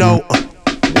ain't know.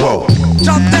 Whoa.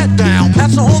 Jump that down,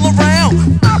 pass it all around.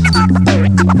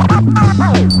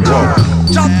 Whoa.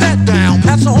 Jump that down,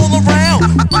 pass it all around.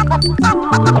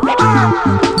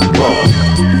 Whoa.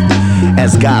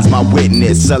 As God's my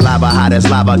witness, saliva hot as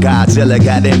lava, Godzilla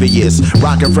got envious.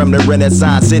 Rocking from the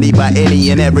Renaissance city by any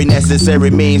and every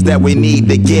necessary means that we need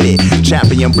to get it.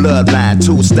 Champion bloodline,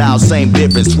 two styles, same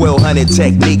difference. 1200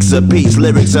 techniques apiece,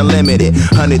 lyrics unlimited.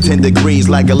 110 degrees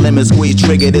like a lemon squeeze.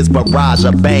 Trigger this barrage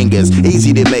of bangers,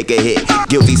 easy to make a hit.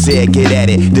 Guilty said get at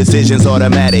it, decisions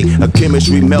automatic. A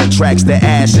chemistry melt tracks the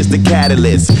ash is the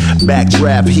catalyst.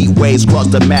 Backdraft, heat waves cross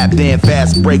the map, then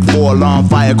fast break for alarm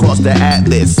fire across the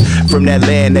atlas. From that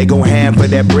land, they go ham for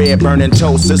that bread, burning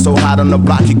toast. It's so hot on the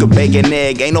block, you could bake an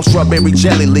egg. Ain't no strawberry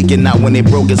jelly leaking out when they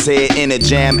broke his head in a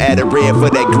jam. Added red for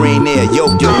that green air,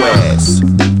 yoke your ass.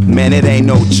 Man, it ain't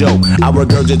no joke. I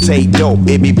regurgitate dope,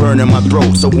 it be burning my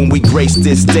throat. So when we grace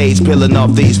this stage, peeling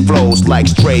off these flows like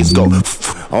strays go.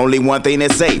 Only one thing to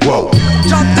say, whoa.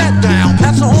 Jump that down,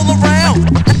 pass it all around.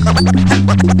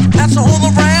 Pass it all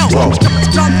around. Whoa.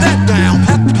 Jump that down,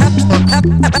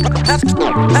 pass it all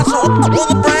around.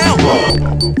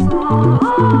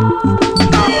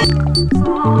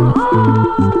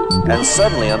 And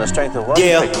suddenly, on the strength of what?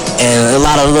 Yeah, and a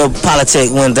lot of little politics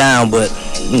went down, but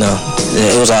you know,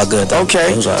 it was all good though.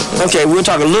 Okay. It was all good. Okay, we'll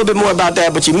talk a little bit more about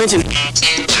that, but you mentioned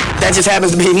that just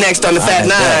happens to be next on the Fat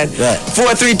Nine.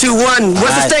 4, 3, 2, 1.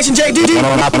 What's the station,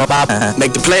 JDD?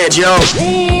 Make the pledge, yo.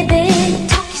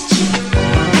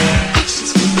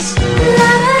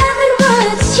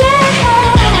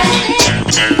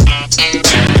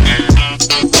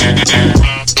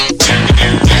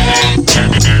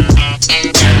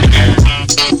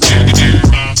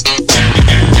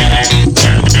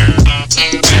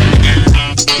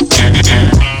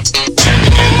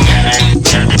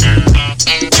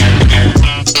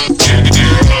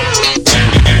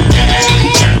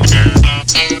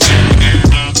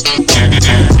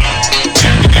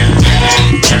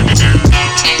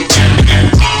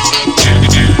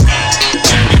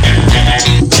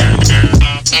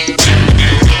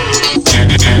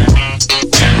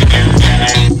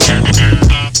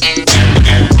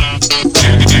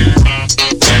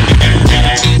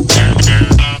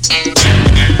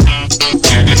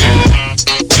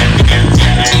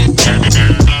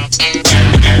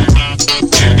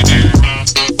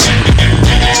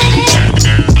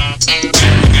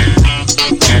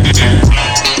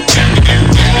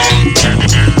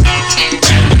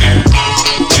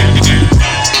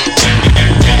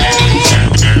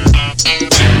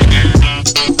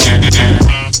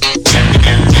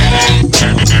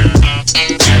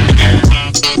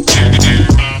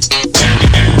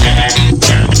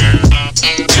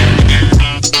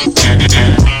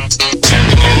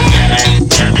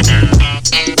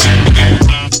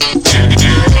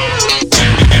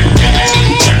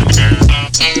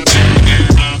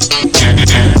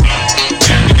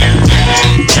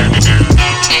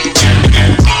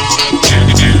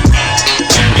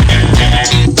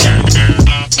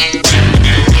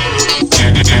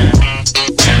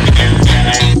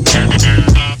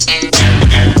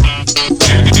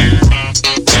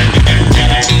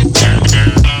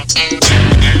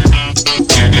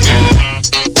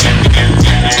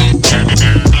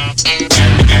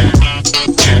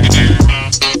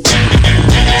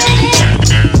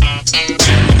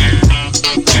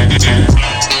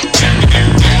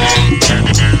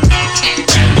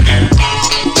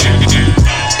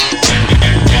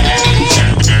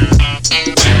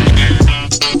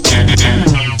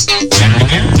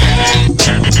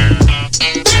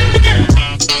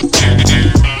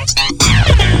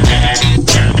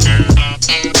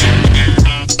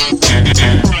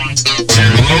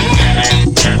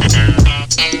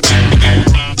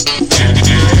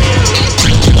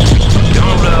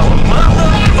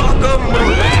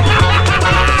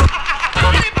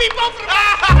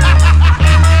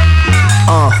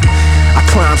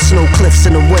 cliffs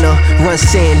in the winter, run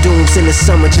sand dunes in the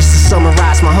summer. Just to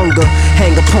summarize my hunger,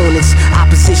 hang opponents,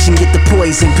 opposition get the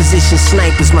poison, position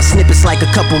snipers. My snippets like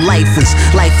a couple lifers.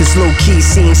 Life is low key,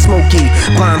 seeing smoky.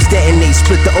 Bombs detonate,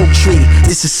 split the oak tree.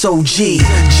 This is so G.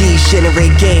 G's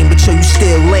generate game, but yo, you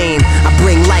still lame. I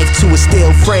bring life to a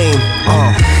steel frame.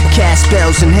 Cast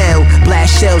spells in hell,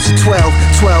 blast shells at 12.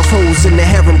 12 holes in the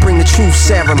heaven, bring the truth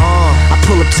serum. I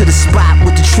pull up to the spot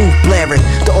with the truth blaring.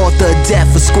 The author of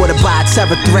death, escorted by a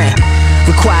terror threat.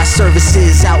 Require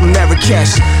services out in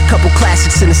Marrakesh. Couple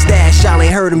classics in the stash, y'all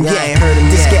ain't heard them yet.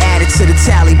 This get added to the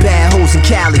tally, bad hoes in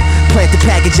Cali. Plant the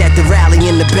package at the rally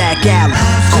in the back alley.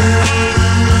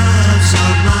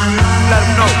 Let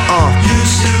them know.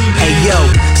 Hey yo,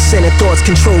 center thoughts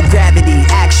control gravity.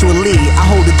 Actually, I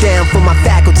hold it down for my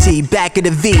faculty. Back of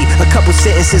the V, a couple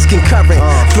sentences concurrent.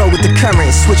 Flow with the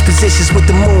current, switch positions with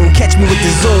the moon. Catch me with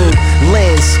the zoom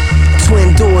lens.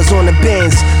 Twin doors on the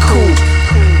Benz, cool.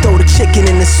 Throw the chicken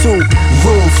in the soup,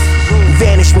 roof.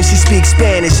 Vanish when she speaks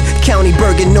Spanish. County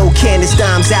Bergen, no Candace,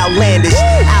 dimes outlandish.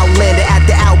 Outlander at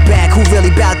the Outback, who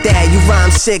really bout that? You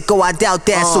rhyme sick, oh I doubt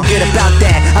that, so get about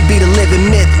that. I be the living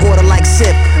myth, water like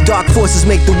sip. Dark forces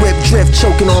make the whip drift,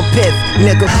 choking on pith,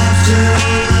 nigga.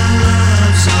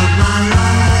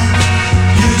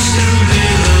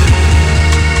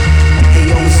 Hey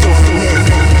yo, it's off from here.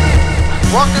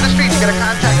 Walk through the streets, get a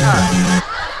contact high.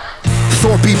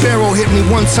 Thorpe Barrow hit me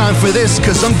one time for this,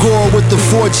 cause I'm Gore with the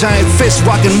 4 giant fists,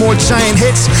 rocking more giant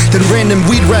hits than random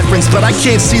weed reference. But I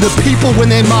can't see the people when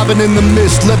they mobbing in the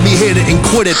mist. Let me hit it and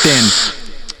quit it then.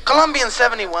 Colombian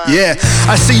 71. Yeah,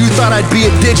 I see you thought I'd be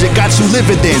a digit, got you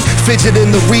livid then. Fidget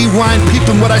in the rewind,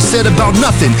 peeping what I said about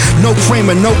nothing. No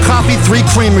Kramer, no coffee, 3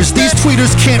 creamers. These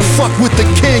tweeters can't fuck with the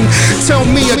king. Tell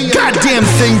me a goddamn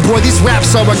thing, boy. These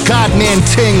raps are a godman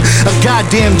ting, a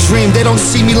goddamn dream. They don't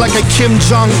see me like a Kim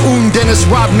Jong-un, Dennis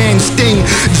Rodman sting.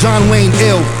 John Wayne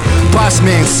ill, boss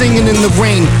man, singing in the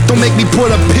rain. Don't make me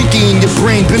put a pinky in your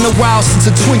brain. Been a while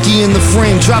since a Twinkie in the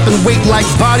frame. Dropping weight like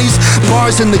bodies,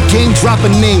 bars in the game,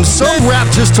 dropping names. Some rap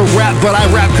just to rap, but I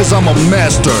rap cause I'm a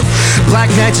master. Black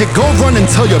magic, go run and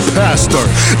tell your pastor.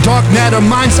 Dark matter,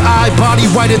 mind's eye, body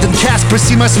whiter than Casper.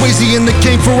 See my Swayze in the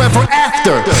game forever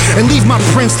after. And leave my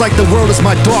prints like the world is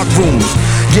my dark room.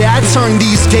 Yeah, I turn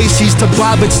these gacies to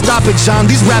Bob it, stop it, John.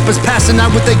 These rappers passing out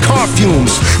with their car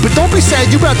fumes. But don't be sad,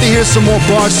 you about to hear some more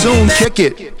bars soon. Kick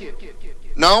it.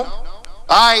 No?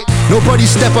 Alright. Nobody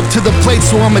step up to the plate,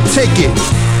 so I'ma take it.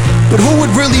 But who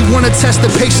would really want to test the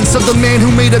patience of the man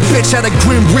who made a bitch out of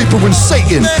Grim Reaper and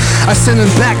Satan? I send them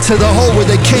back to the hole where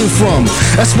they came from.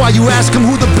 That's why you ask them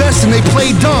who the best and they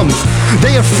play dumb.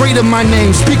 They afraid of my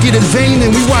name, speak it in vain,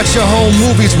 and we watch your home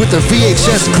movies with the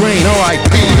VHS grain.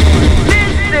 R.I.P.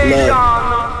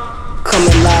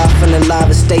 Coming live from the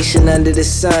live station under the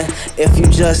sun. If you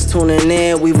just tuning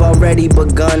in, we've already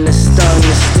begun to stun.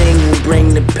 The sting will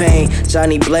bring the pain.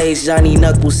 Johnny Blaze, Johnny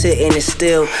Knuckles hitting it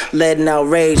still, letting out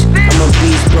rage. I'm a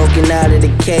beast broken out of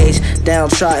the cage,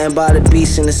 downtrodden by the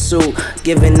beast in the suit.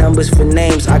 Giving numbers for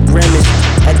names, I grimace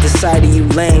at the sight of you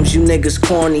lames. You niggas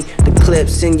corny. The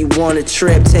clips send you on a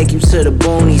trip, take you to the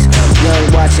boonies.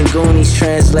 Young watching Goonies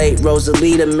translate.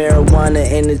 Rosalita, marijuana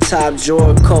in the top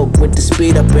drawer. Coke with the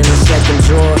speed up in the second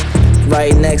drawer.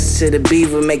 Right next to the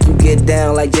beaver, make you get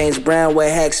down like James Brown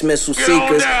with hex missile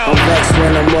seekers. I'm vexed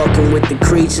when I'm walking with the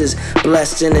creatures,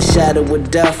 blessed in the shadow with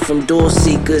death from door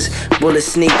seekers. Bullet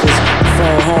sneakers,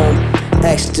 phone home,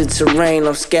 extra terrain.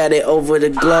 I'm scattered over the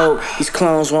globe. These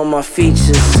clones want my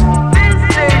features.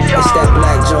 It's that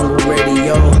Black Jungle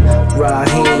Radio,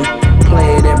 Raheem,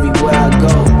 play it everywhere I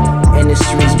go. In the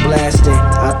streets blasting,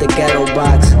 out the ghetto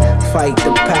box. Fight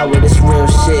the power, this real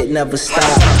shit never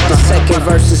stop. The second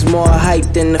verse is more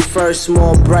hype than the first,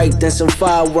 more bright than some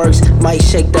fireworks. Might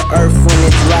shake the earth when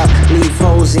it drop, leave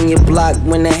holes in your block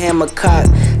when the hammer cock.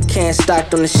 Can't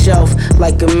stock on the shelf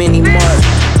like a mini mart.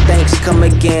 Thanks come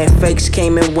again, fakes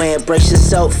came and went. Brace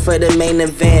yourself for the main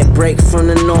event, break from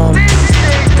the norm.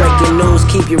 Breaking news,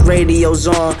 keep your radios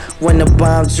on when the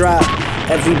bomb drop.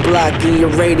 Every block in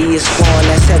your radius gone.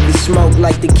 That's heavy smoke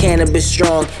like the cannabis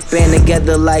strong. Band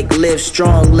together like live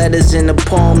strong. Letters in the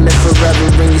poem, live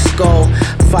forever in your skull.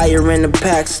 Fire in the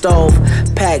pack stove.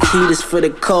 Pack heaters for the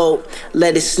cold.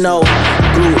 Let it snow.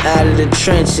 Grew out of the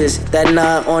trenches. That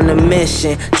 9 on the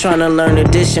mission. Tryna learn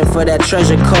addition for that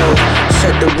treasure code.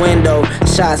 Shut the window.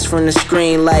 Shots from the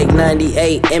screen like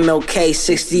 98. MLK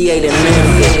 68 and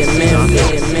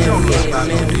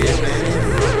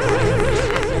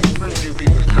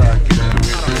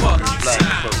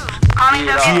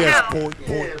GS point.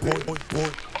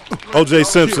 O.J.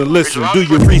 Simpson, listen, do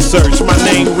your research. My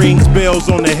name rings bells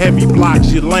on the heavy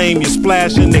blocks. You're lame, your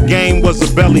splash in the game was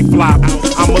a belly flop.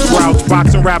 I'm a grouch,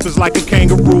 boxing rappers like a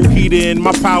kangaroo. Heater in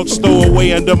my pouch, stow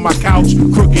away under my couch.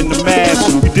 Crook in the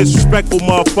mask. You disrespectful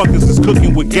motherfuckers is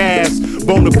cooking with gas.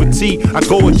 Bon appetit, I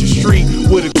go at your street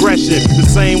with aggression. The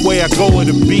same way I go at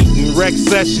a beat and wreck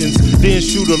sessions. Then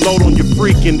shoot a load on your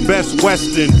freaking Best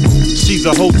Western. She's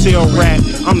a hotel rat.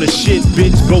 I'm the shit,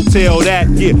 bitch, go tell that.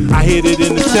 Yeah, I hit it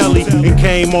in the telly and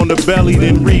came on the belly,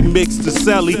 then remixed the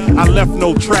celly. I left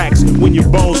no tracks. When your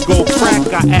bones go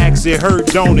crack, I ask, it hurt,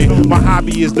 don't it? My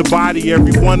hobby is the body,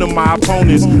 every one of my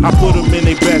opponents. I put them in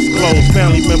their best clothes.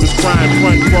 Family members crying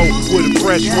front row with a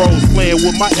fresh rose. Playing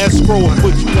with my escrow and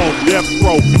put you on death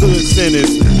row. Good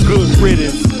sentence, good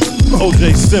riddance.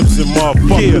 O.J. Simpson,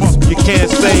 motherfuckers. You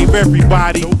can't save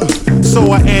everybody.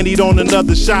 So I anteed on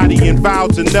another shotty and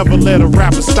vowed to never let a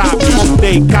rapper stop me.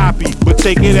 They copy, but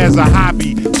take it as a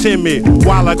hobby. Timid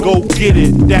while I go get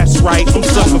it. That's right, I'm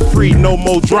sucker free, no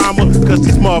more drama. Cause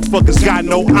these motherfuckers got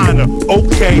no honor.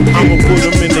 Okay, I'ma put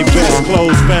them in their best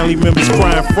clothes. Family members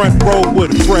crying front row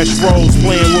with a fresh rose.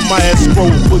 Playing with my escrow,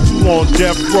 put you on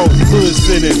death row. Good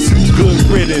sentence, good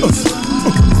riddance.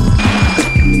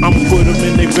 I'ma put them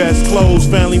in their best clothes.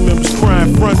 Family members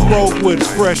crying front row with a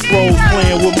fresh rose.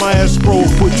 Playing with my escrow,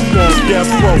 put you on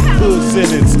death row. Good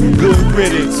sentence, good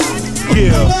riddance.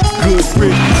 Yeah, good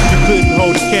riddance. You couldn't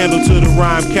hold a candle to the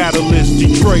rhyme catalyst.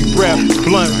 Detroit rap,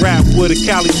 blunt rap with a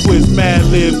Cali twist.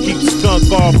 Madlib, keep the skunk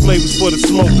off, flavors for the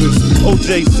smokers.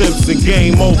 O.J. Simpson,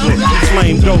 game over.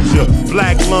 Flame Doja,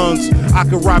 black lungs. I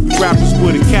can rob you rappers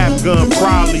with a cap gun,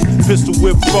 probably. Pistol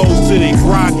whip foes till they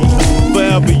groggy.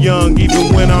 Forever young,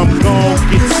 even when I'm gone.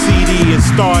 Get the CD and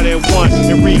start at one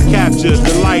and recapture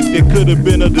the life that could have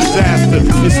been a disaster.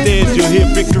 Instead, you'll hear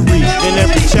victory in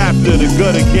every chapter. The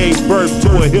gutter gave birth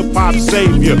to a hip-hop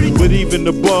savior. But even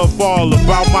above all,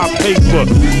 about my paper.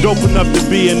 Dope enough to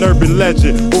be an urban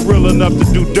legend, but real enough to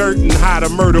do dirt and hide a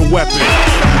murder weapon.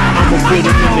 I'ma put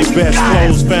them in their best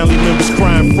clothes. Family members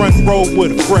crying front row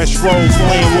with a fresh rose.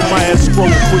 Playing with my escrow,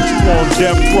 put you on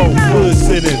death row. Good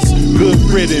sentence, good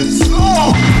riddance.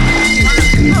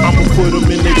 I'ma put them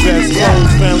in their best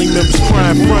clothes. Family members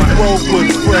crying front row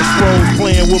with a fresh rose.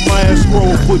 Playing with my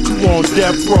escrow, put you on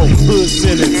death row. Good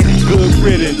sentence, good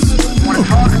riddance.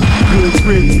 Good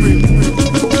riddance.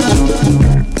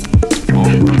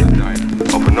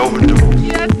 Of an overdose.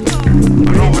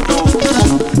 An overdose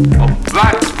of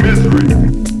black misery.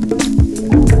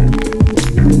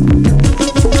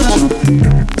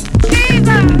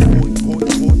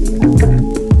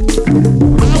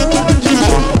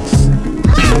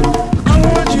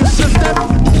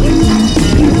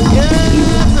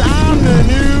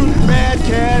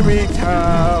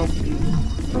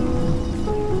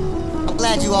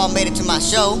 You all made it to my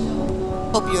show.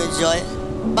 Hope you enjoy it.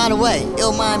 By the way,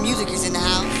 Ill Mind Music is in the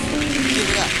house. Give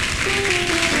it up.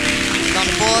 It's on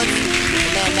the boards,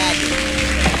 Dilla Madlib.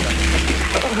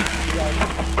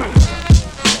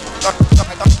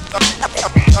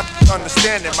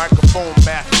 Understanding microphone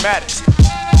mathematics.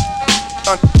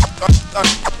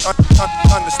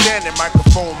 Understanding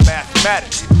microphone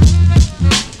mathematics.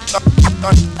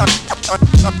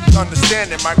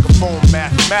 Understanding microphone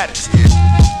mathematics.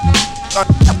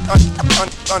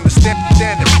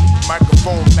 Understanding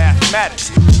microphone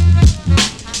mathematics.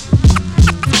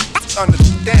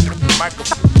 Understanding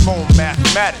microphone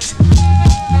mathematics.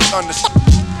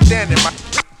 Understanding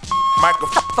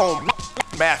microphone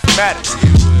mathematics.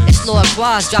 It's Lord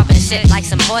Quaz dropping shit like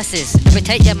some horses.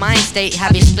 Irritate your mind state,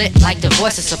 have you split like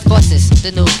divorces. Of course it's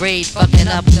the new breed fucking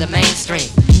up the mainstream.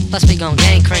 Plus we gon'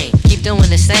 gain cream, keep doing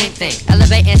the same thing.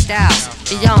 Elevating styles,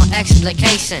 beyond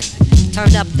explication.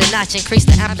 Turn up the notch, increase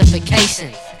the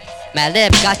amplification.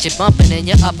 Madlib got you bumping in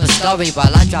your upper story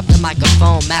while I drop the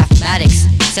microphone mathematics.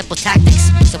 Simple tactics,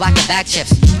 so I can back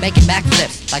chips, making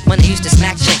backflips, like when I used to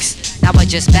smack chicks. Now I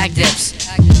just back dips.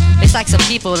 It's like some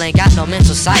people ain't got no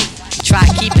mental sight. Try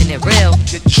keeping it real.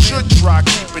 You should try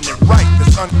keeping it right.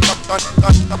 That's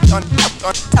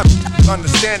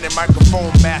understanding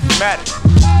microphone mathematics.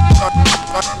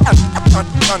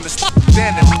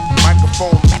 Understanding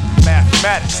microphone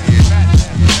mathematics.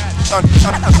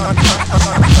 Understanding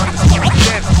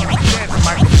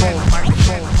microphone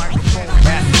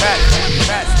mathematics.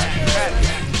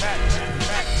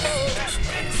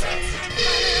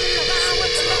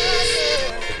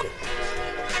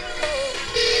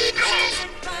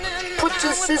 Put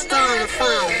your sister on the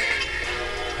phone.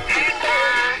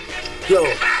 Yo,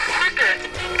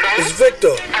 it's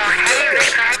Victor.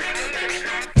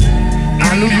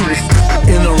 I knew you was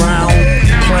in around.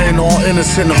 playing all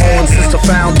innocent, hoeing since the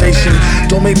foundation.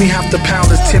 Don't make me have to pound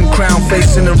this 10 crown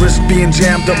facing and risk being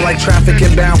jammed up like traffic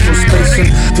inbound from spacing.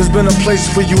 There's been a place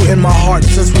for you in my heart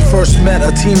since we first met.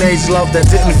 A teenage love that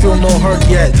didn't feel no hurt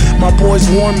yet. My boys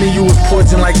warned me you was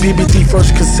poison like BBD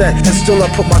first cassette, and still I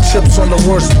put my chips on the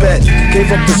worst bet.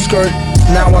 Gave up the skirt,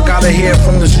 now I gotta hear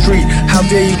from the street. How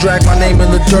dare you drag my name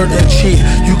in the dirt and cheat?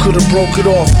 You could've broke it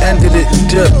off, ended it and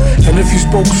dipped. And if you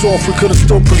spoke soft, we could've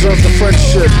still preserved the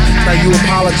friendship. Now you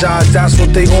apologize, that's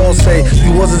what they all say.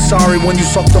 You wasn't sorry when you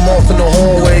sucked them off in the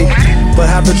hallway, but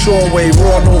have it your way,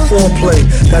 raw, no foreplay.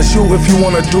 That's you if you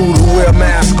want a dude who wear a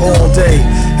mask all day.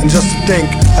 And just to think,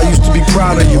 I used to be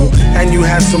proud of you, and you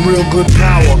had some real good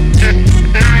power.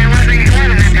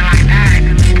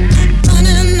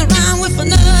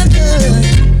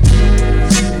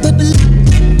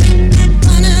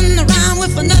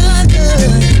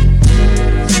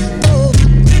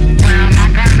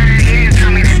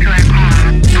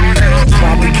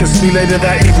 Kiss me later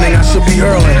that evening, I should be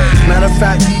early. Matter of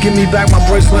fact, give me back my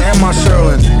bracelet and my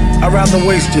Sherlin. I'd rather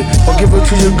waste it or give it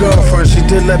to your girlfriend. She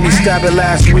did let me stab it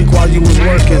last week while you was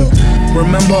working.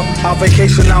 Remember our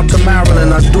vacation out to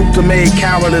Maryland? I duped the maid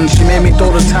Carolyn, she made me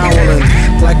throw the towel in.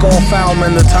 Like all foul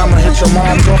men, the time I hit your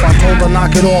mom's off, I told her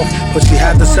knock it off, but she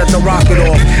had to set the rocket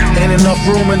off. Ain't enough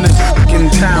room in this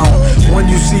fucking town. When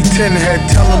you see Tin Head,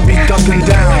 tell him be ducking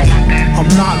down. I'm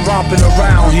not romping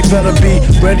around, he better be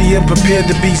ready and prepared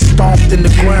to be stomped in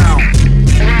the ground.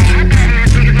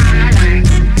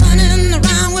 Running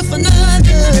around with another.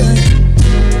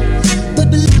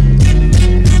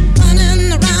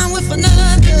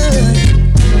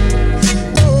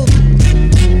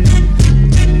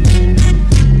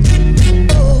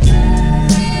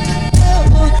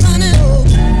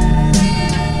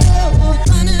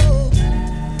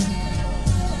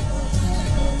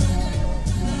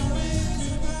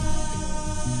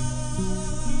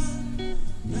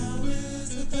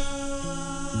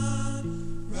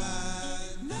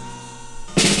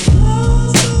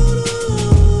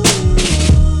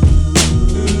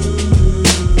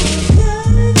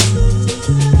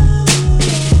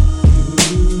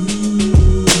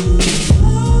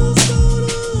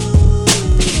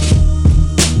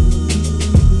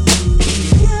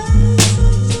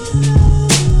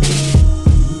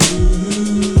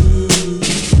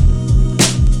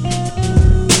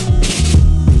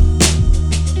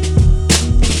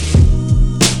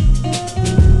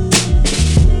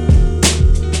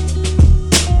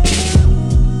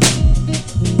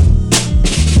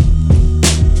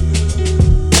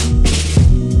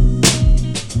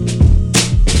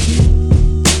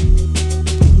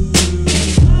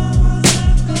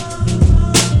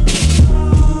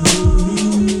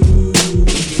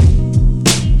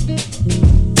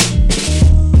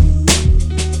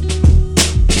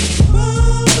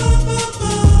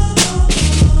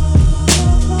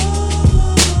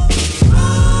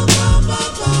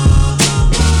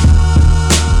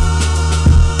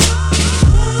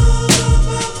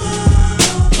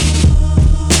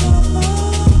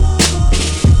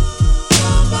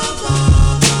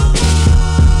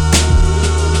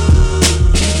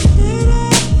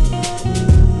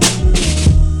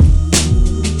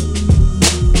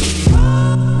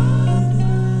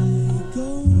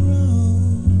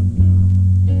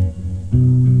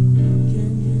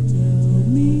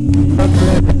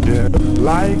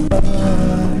 Like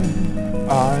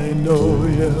I know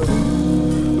you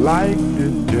like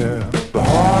it, yeah. The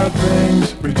hard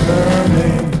things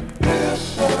returning.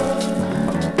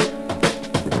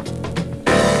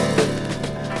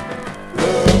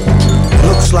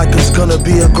 Looks like it's gonna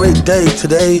be a great day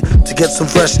today to get some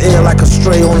fresh air like a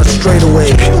stray on a straightaway.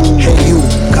 Hey you,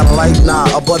 got a light?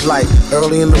 Nah, a Bud Light.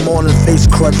 Early in the morning, face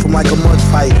crud from like a mud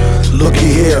fight.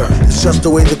 Looky here, it's just the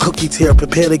way the cookie tear.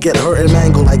 Prepare to get hurt and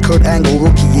mangled like Kurt Angle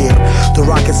rookie year. The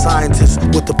rocket scientist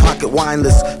with the pocket wine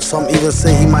list. Some even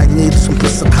say he might need some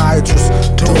psychiatrist.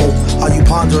 Dope, are you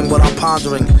pondering what I'm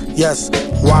pondering? Yes,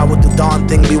 why would the darn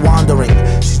thing be wandering?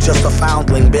 She's just a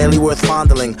foundling, barely worth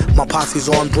fondling. My posse's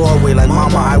on Broadway like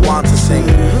Mama, I want to sing.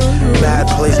 Bad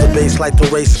plays the bass like the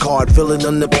race card. Villain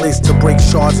in the place to break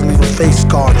shards and leave a face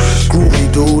scar.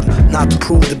 Groovy dude, not to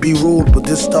prove to be rude, but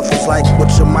this stuff is like what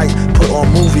you might put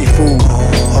on movie food.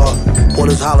 What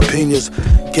is jalapenos?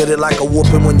 Get it like a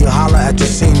whooping when you holler at your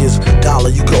seniors. Dollar,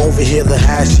 you can overhear the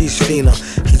hashish fiender.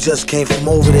 He just came from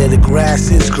over there, the grass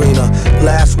is greener.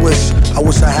 Last wish, I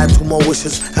wish I had 2 more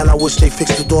wishes. And I wish they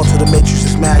fixed the door to the matrix,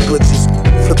 it's mad glitches.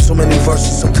 Flip so many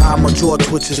verses, sometimes my jaw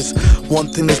twitches.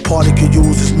 One thing this party could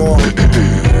use is more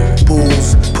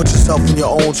booze. Put yourself in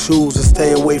your own shoes and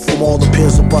stay away from all the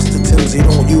pairs of busted Timbs he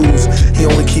don't use. He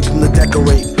only keep them to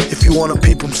decorate. If you wanna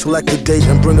peep him, select a date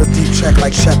and bring a deep check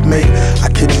like checkmate. I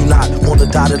kid you not, on the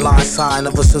dotted line sign.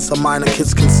 Ever since a minor,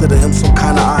 kids consider him some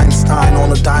kind of Einstein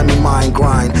on a diamond mine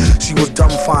grind. She was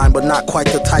dumb fine, but not quite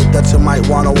the type that you might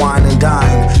wanna wine and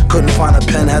dine. Couldn't find a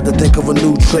pen, had to think of a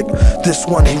new trick. This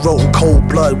one he wrote in cold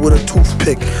blood with a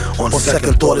toothpick. On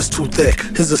second thought, it's too thick.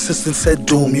 His assistant said,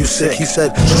 Doom, you sick. He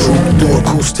said, true, do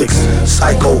acoustics.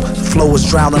 Psycho, the flow is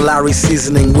drowning Larry's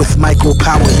seasoning. With micro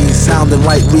power, he's sounding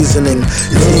right reasoning.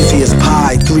 It's easy as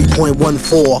pie,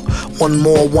 3.14. One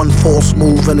more, one false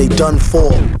move, and they done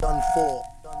for.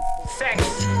 Sex.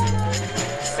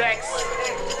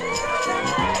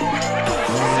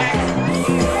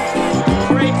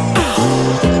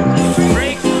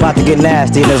 About to get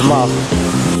nasty in this mouth.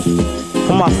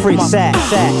 For my freak sack.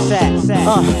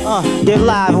 Get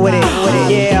live with it.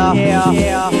 Yeah.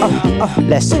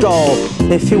 Let's go.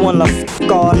 If you wanna f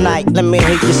all night, let me hear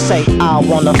you say, I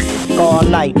wanna f all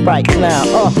night right now.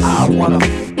 I wanna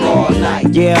f all night.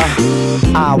 Yeah,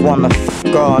 I wanna f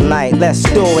all night. Let's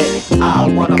do it. I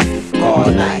wanna f all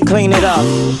night. Clean it up.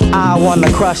 I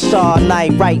wanna crush all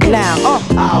night right now.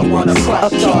 I wanna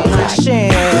crush all night.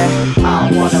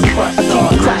 I wanna crush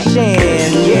all night.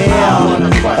 Yeah, I wanna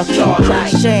crush all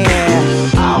night.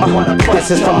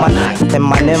 This is for my and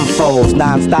my nymphos.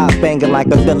 Non-stop banging like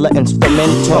a Dilla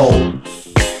instrumental.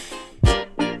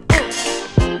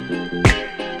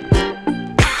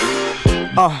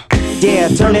 Yeah,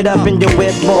 turn it up in your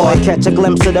whip, boy. Catch a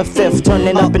glimpse of the fifth, turn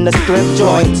it up in the strip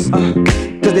joints.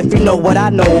 Cause if you know what I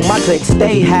know, my clique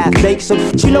stay half-baked. So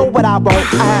you know what I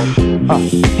want,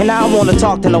 and I don't wanna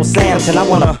talk to no Samson, I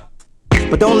wanna.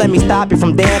 But don't let me stop you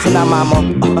from dancing now, mama.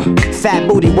 Fat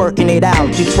booty working it out,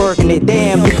 you twerking it,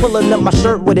 damn. You pulling up my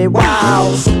shirt with it,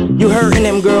 wow. You hurting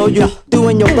them, girl, you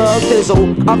doing your thug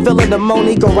thizzle. I'm feeling the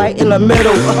money, go right in the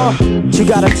middle. You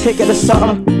got a ticket or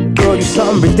something? Girl, you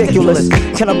something ridiculous.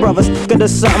 Can a brother stick it or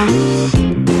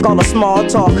something? Call a small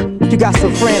talk. You got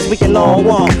some friends, we can all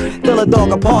walk. Fill a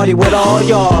dog a party with all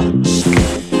y'all.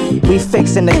 We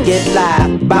fixin' to get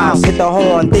live. Bounce, hit the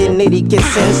horn, then Nitty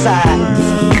gets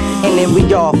inside. And then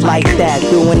we off like that,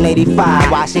 doing 85.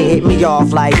 Why she hit me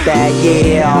off like that,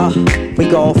 yeah. We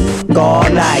gon' f all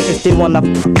night. If they wanna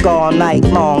f all night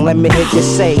long, let me hear you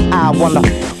say, I wanna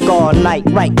f all night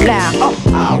right now.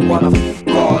 I wanna f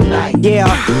all night. Yeah,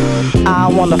 I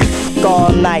wanna f all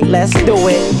night. Let's do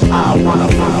it. I wanna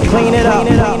clean it up.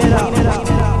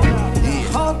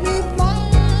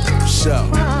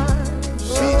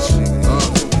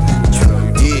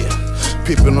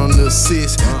 Pippin' on the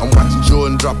assist. I'm watching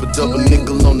Jordan drop a double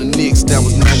nickel on the Knicks. That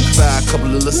was 95,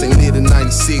 couple of us ain't lit in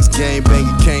 96. Gang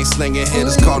banging, cane slanging, had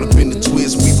us caught up in the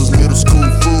twist. We was middle school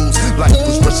fools, life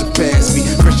was rushing past me.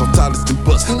 Fresh on Tyler's and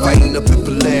bus, fighting up in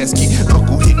Pulaski.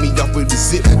 Uncle hit me off with a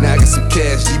zip, now I got some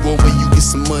cash. G-boy, where you get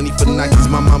some money for Nikes?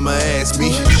 My mama asked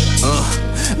me.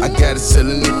 I got it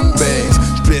selling nickel bags.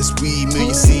 Stress weed,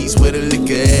 million seeds, where the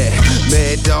liquor at?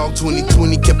 Mad Dog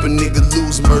 2020 kept a nigga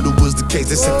loose. Murder was the case,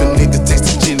 that's if a nigga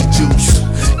tasted gin and juice.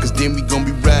 Cause then we gon'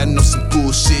 be riding on some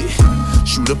bullshit.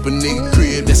 Shoot up a nigga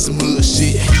crib, that's some hood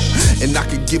shit. And I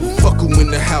could give a fuck who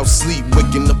in the house sleep.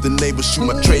 Waking up the neighbors, shoot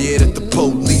my tray head at the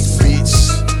police, bitch.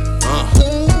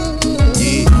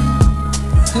 Yeah.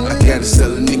 I gotta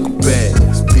sell a nickel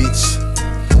bags, bitch.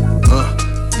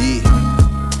 Yeah.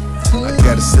 I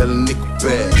gotta sell a nickel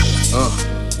bag,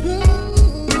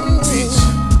 bitch.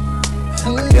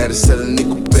 I gotta sell a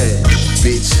nickel bag,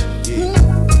 bitch. Yeah.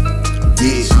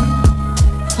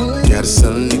 I gotta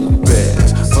sell a nickel bag,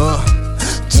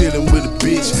 chillin' with a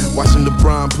bitch, watching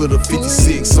LeBron put a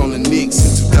 56 on the Knicks.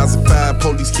 In 2005,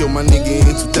 police killed my nigga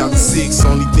in 2006.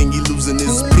 Only thing he losing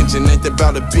is his pension, ain't that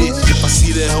about a bitch? If I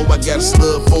see that hoe, I got a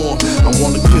slug for him. I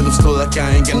wanna kill him slow like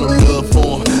I ain't got no love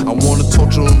for him. I wanna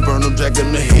torture him, burn him, drag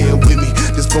him to hell with me.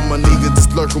 This for my niggas that's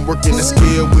lurking, working that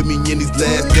scale with me in these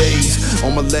last days.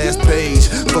 On my last page,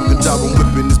 fuck a job, I'm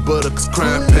whipping this butter cause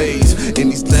crime pays. In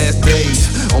these last days,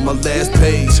 on my last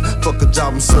page, fuck a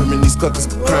job, I'm serving these cluckers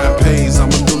cause crime pays. I'm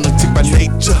a lunatic by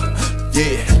nature,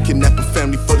 yeah. Kidnap a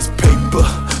family for this paper,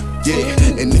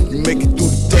 yeah. And if you make it through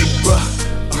the day, bruh,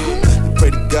 you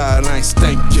pray to God I ain't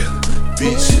stank ya,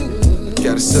 bitch.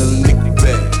 Gotta sell a nickel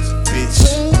bags, bitch.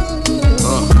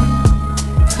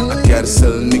 I gotta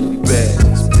sell a nickel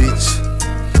bags, bitch.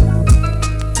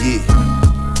 Yeah.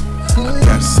 I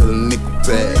gotta sell a nickel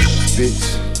bags,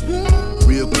 bitch.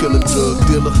 Real killer drug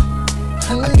dealer.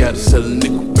 I gotta sell a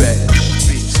nickel bags,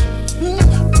 bitch.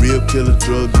 Real killer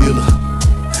drug dealer.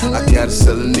 I gotta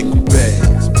sell a nickel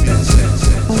bags, bitch.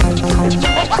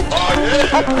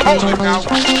 Hold it now.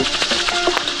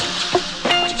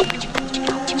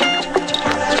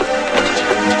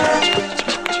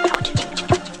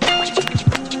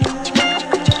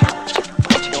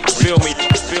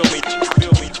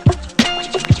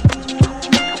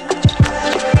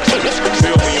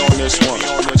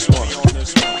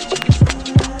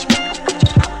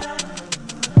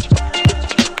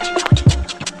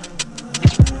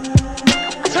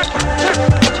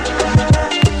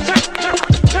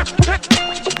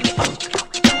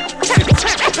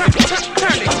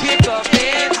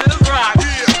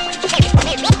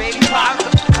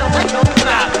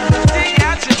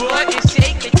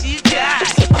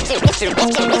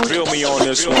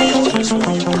 this one.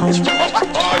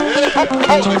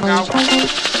 Hold it now.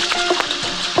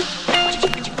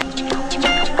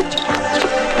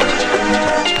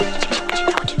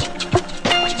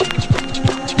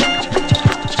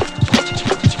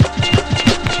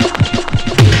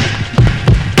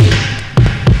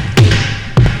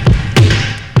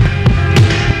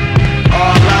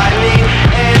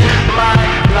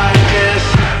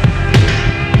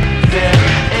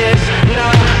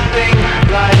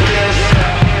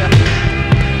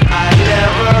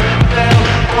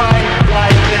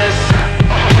 Like this.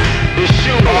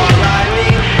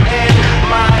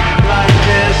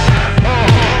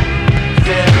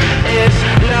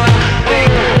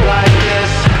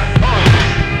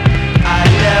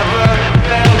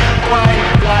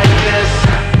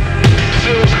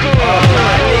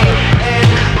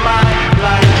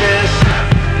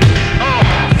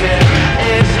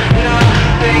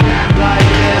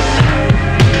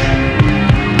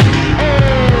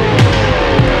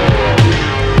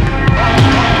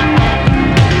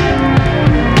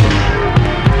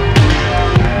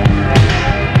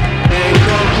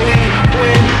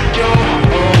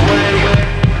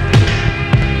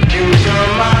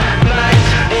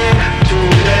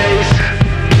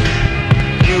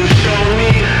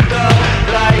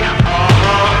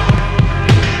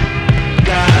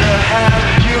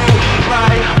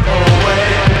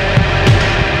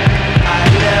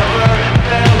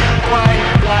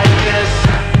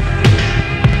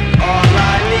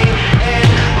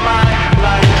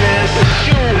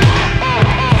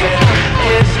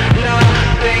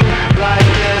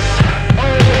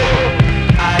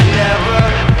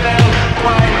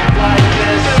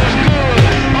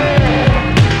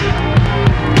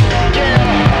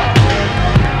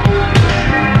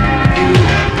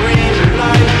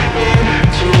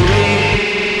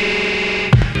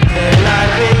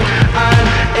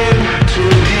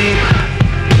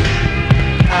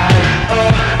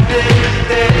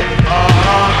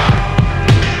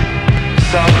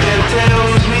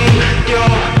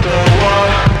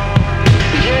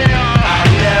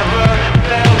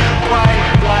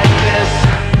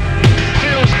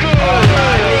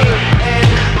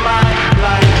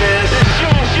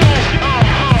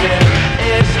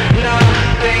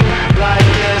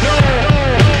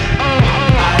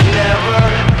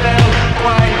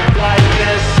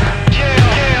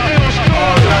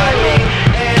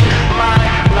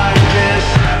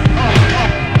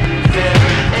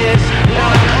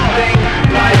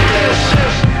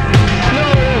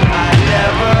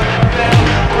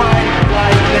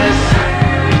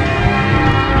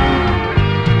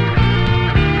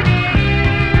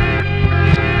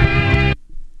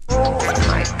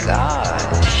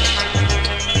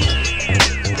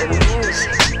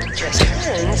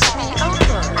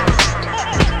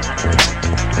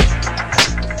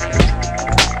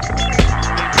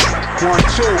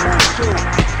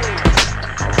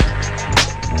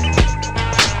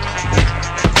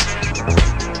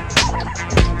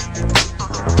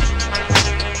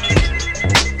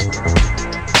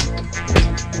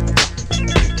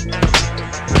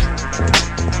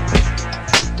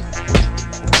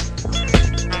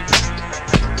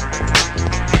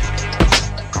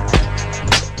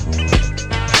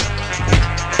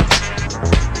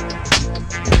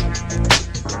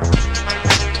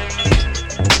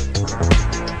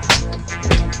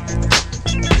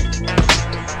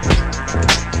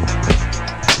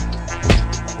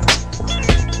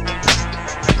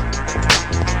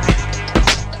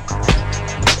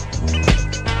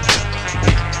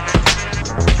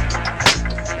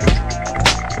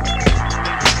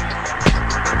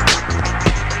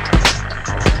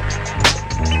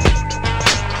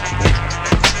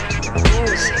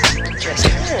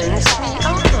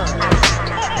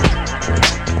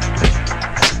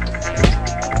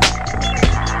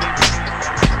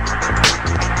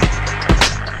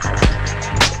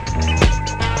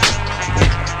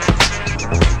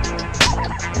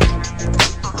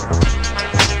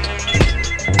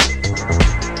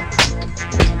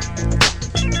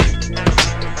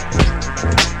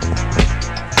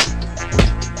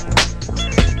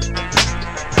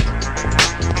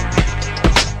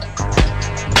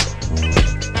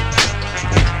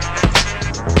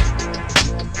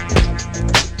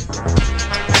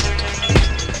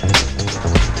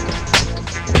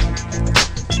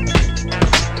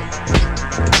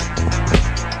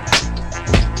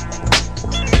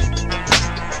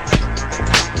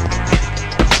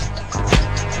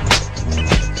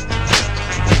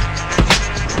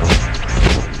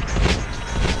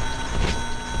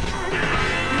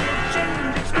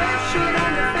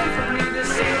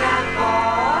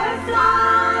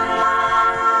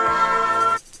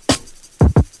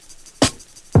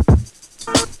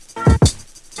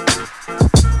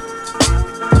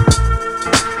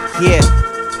 Yeah.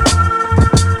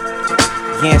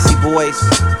 Yancey boys.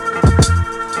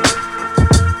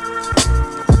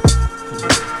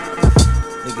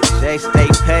 Nigga Jay stay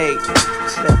paid.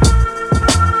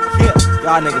 Yeah,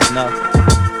 y'all niggas know.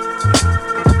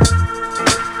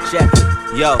 Check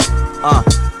it. Yo,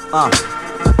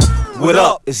 What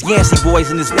up? It's Yancey boys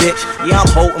in this bitch. Yeah, I'm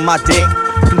holding my dick,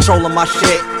 controlling my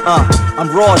shit. I'm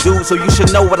raw, dude, so you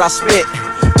should know what I spit.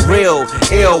 Real,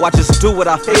 ill, I just do what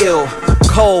I feel.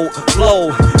 Cold,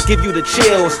 flow, give you the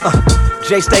chills.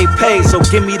 Jay stay paid, so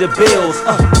give me the bills.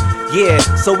 Yeah,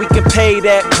 so we can pay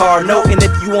that car note. And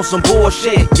if you want some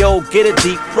bullshit, yo, get a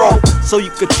deep throat so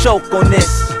you could choke on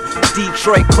this.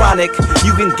 Detroit chronic,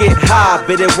 you can get high,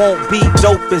 but it won't be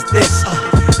dope as this.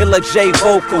 Illa J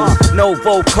vocals, no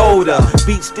vocoder.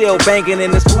 Beat still banging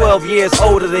and it's 12 years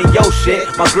older than yo shit.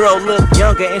 My girl look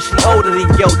younger and she older than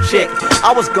yo chick.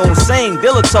 I was gon' sing,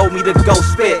 Dilla told me to go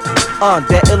spit.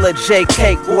 That Illa J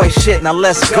cake, boy shit, now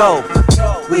let's go.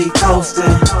 We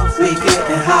coastin', we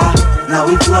gettin' high, now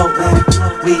we floatin',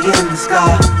 we in the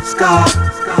sky.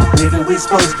 Nigga, we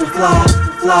supposed to fly.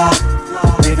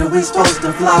 Nigga, we supposed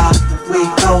to fly. We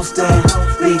coastin',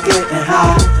 we gettin'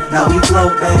 high, now we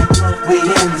floatin', we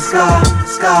in the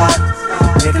sky.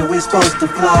 Nigga, we supposed to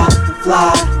fly.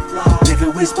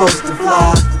 Nigga, we supposed to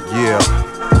fly. Yeah.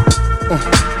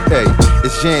 Hey,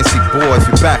 it's Yancey boys,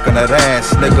 we back on that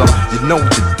ass, nigga. You know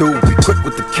what to do, we quick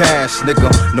with the cash,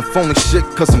 nigga. No phony shit,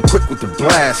 cause I'm quick with the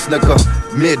blast, nigga.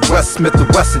 Midwest, Smith the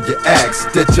West of your axe,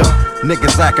 did ya?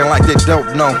 Niggas acting like they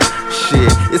don't know.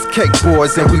 Shit, it's cake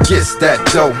boys and we gets that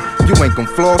dough. You ain't gon'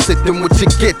 floss it, then what you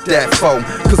get that for?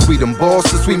 Cause we them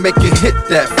bosses, we make you hit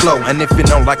that flow. And if you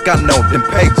know like I know, then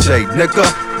pay J, nigga.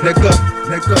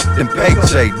 Then pay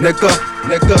J, nigga.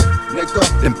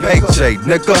 Then pay J,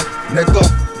 nigga.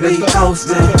 We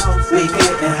coastin', we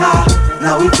gettin' high,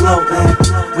 now we floatin',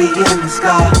 we in the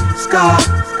sky.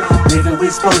 Nigga, we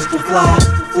supposed to fly.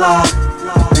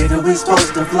 Nigga, we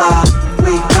supposed to fly.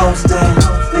 We coastin',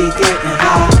 we gettin'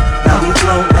 high, now we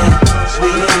floatin', we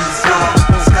in the sky.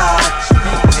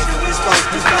 Nigga, we supposed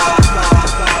to fly.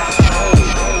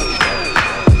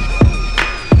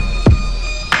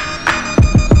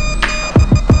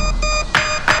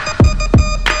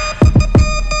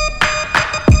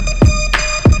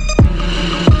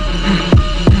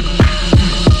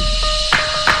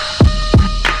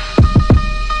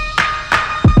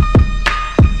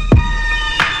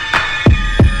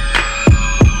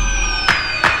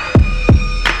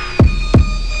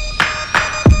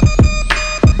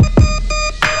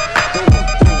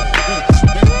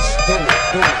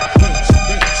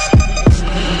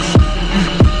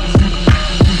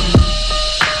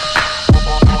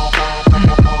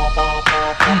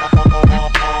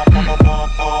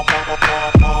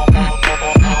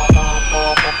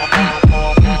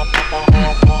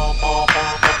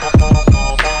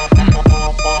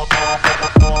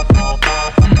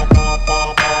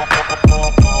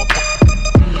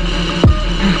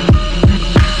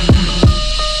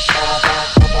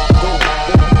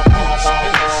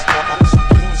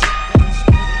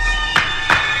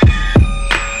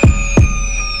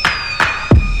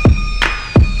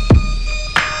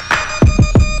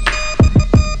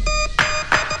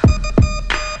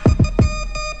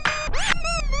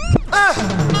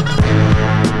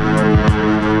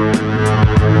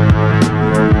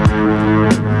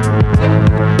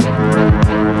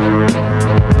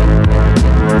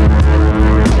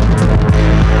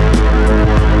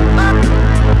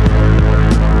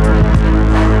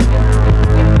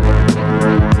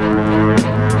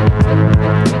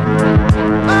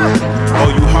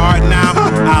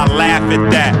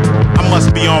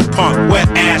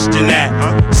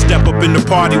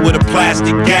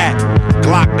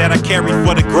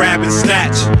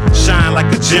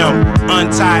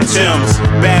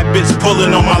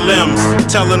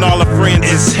 Telling all her friends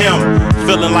it's him,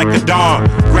 feeling like a dawn.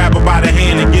 Grab her by the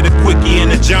hand and get a quickie in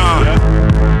the John.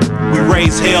 We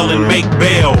raise hell and make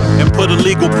bail, and put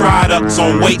illegal products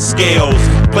on weight scales.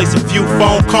 Place a few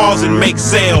phone calls and make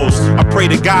sales. I pray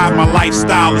to God my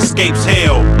lifestyle escapes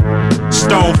hell.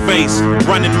 Stone face,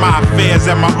 running my affairs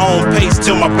at my own pace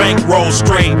till my bank rolls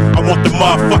straight. I want the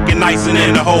motherfucking icing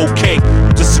and the whole cake.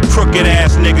 Just a crooked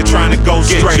ass nigga trying to go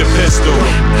straight. Get your pistol,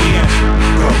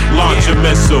 launch a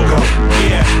missile,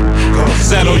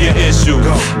 settle your issue.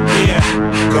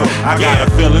 I got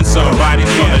a feeling somebody's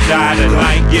gonna die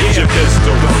tonight. Get your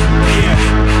pistol,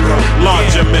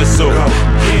 Launch a missile.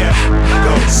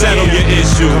 Settle your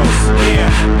issues.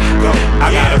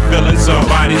 I got a feeling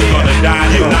somebody's gonna die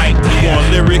tonight. You want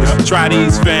lyrics? Try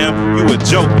these, fam. You a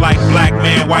joke like black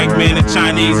man, white man, and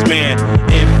Chinese man.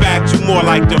 In fact, you more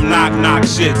like them knock-knock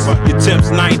shits. Your temp's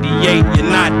 98, you're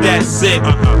not that sick.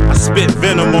 I spit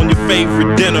venom on your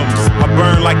favorite denims. I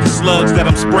burn like the slugs that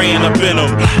I'm spraying up in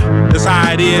them. That's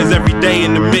how it is every day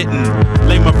in the mitten.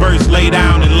 Lay my verse, lay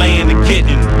down and lay in the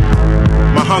kitten.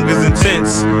 My hunger's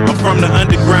intense. I'm from the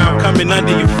underground, coming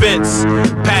under your fence.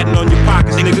 Patting on your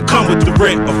pockets, nigga, come with the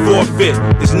rent or forfeit.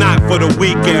 It's not for the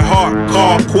weak at heart,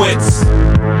 call quits.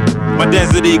 My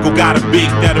Desert Eagle got a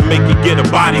beak that'll make you get a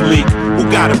body leak. Who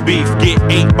got a beef? Get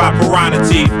ate by piranha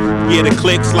teeth. Yeah, the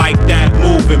clicks like that,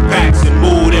 moving packs and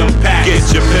move them packs. Get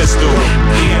your pistol,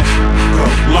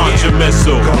 launch a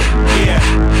missile,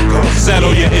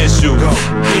 settle your issues.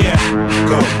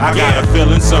 I got a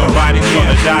feeling somebody's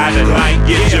gonna die tonight.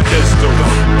 Get your pistol,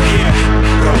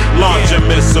 launch a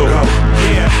missile,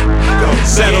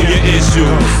 settle your issues.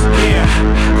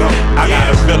 I got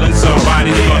a feeling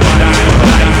somebody's gonna die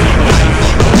tonight.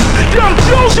 Young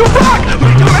Jules, you rock,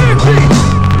 make them empty.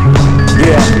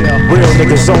 Yeah, real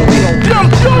niggas only. Young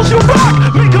Jules, you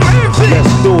rock, make them empty. Let's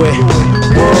do it.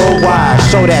 Worldwide,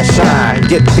 show that shine.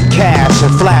 Get the cash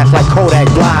and flash like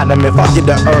Kodak blind. If I get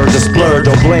the urge to splurge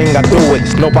or bling, I do it.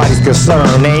 It's nobody's concern.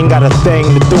 They ain't got a thing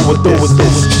to do with this.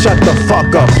 Shut the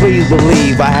fuck up, please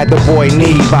believe. I had the boy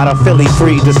Neve out of Philly,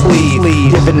 free to sleeve.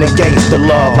 Giving the gangsta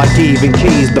love like Eve and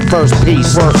Keys. The first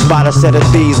piece, first by a set of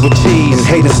these with cheese. And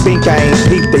haters think I ain't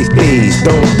peep they steez.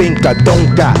 Don't think I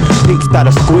don't got peeps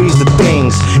that'll squeeze the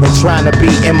things. And trying to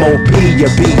be MOP, you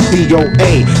be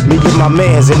DOA. Me and my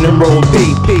mans in them roll deep.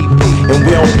 And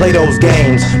we don't play those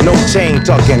games, no chain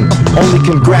tucking. Only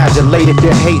congratulate if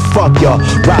you hate, fuck ya.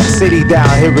 Rock City down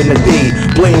here in the D.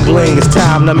 Bling bling, it's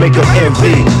time to make 'em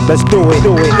envy. Let's do it.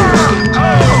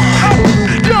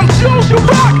 Young Jules, you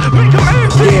rock, make them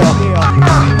empty. Yeah,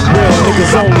 real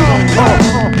niggas only.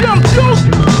 Young Jules,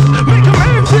 make them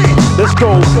empty. Let's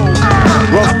go.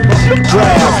 Ruff,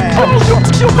 draft. Young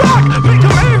Jules, you rock, make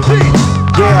them empty.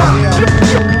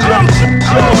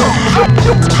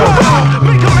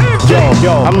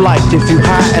 Yo, I'm like, if you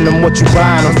hiding them, what you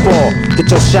buying them for?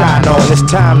 Get your shine on, it's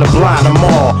time to blind them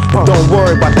all. But don't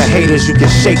worry about the haters, you can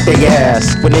shake their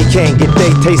ass. When they can't get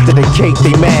they taste of the cake,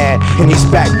 they mad. And these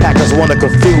backpackers wanna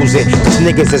confuse it. Cause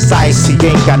niggas is icy,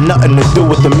 ain't got nothing to do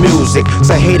with the music.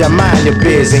 So hater, mind your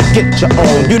biz and get your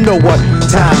own. You know what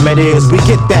time it is, we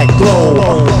get that glow.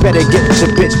 Better get your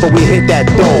bitch before we hit that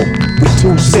dough. We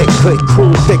too sick, click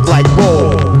cool thick like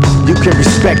roll. You can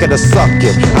respect it or suck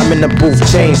it. I'm in the booth,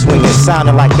 chain swinging,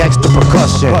 sounding like extra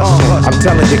percussion. I'm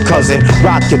telling you, cousin,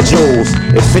 rock your jewels.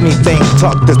 If anything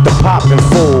tucked is the poppin'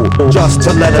 fool. Just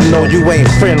to let them know you ain't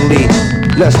friendly.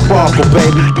 Let's sparkle,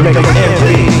 baby, make them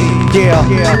envy. Yeah.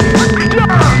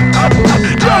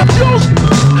 Young Jules,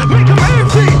 make them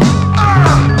empty.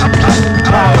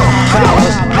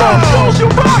 Young Jules, you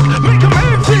rock, make them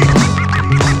empty.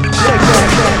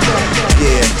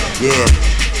 Yeah.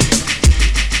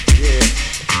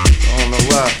 I don't know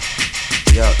why.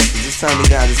 Yo, just turn me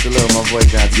down just a little, my voice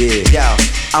down. Yeah. Yo,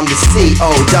 I'm the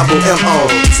C-O-double-M-O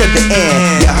to the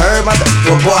end. You heard my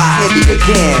well, boy, I hit it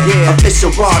again.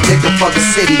 Official raw nigga for the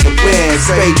city to win.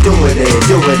 Straight doing it.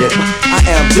 I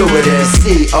am doing it.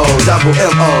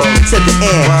 C-O-double-M-O to the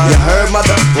end. You heard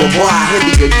mother? Well, boy, I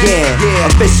hit it again.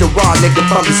 Official raw nigga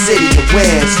from the city to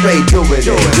win. Straight doing it.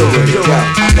 Yo,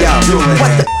 what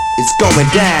the? It's going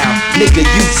down, nigga,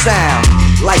 you sound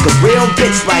like a real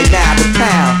bitch right now, the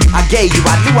pound I gave you,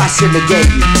 I knew I shouldn't have gave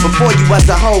you. Before you was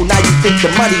a hoe, now you think the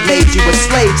money made you a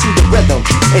slave to the rhythm.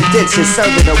 Indention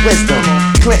serving a wisdom.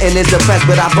 Clinton is impressed,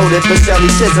 but I voted for Shirley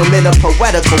Chisholm in a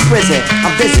poetical prison.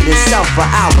 I'm visiting self for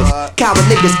hours. Coward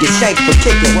niggas get shanked for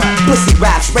kicking. Pussy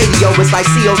raps, radio is like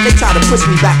COs, they try to push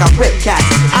me back, I rip cats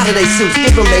out of they suits,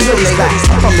 give them they hoodies back.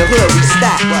 From the hood we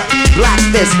stack. Black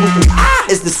fist,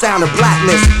 is the sound of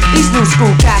blackness. These new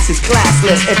school cats is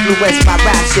classless, influenced by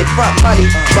rap shit, front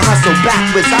money, but hustle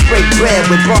backwards. I break bread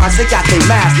with bars, they got their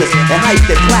masters, and hype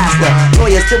their plaster.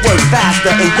 Lawyers that work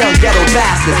faster, and young ghetto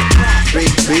bastards. The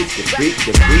beat,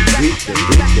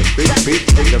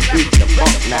 the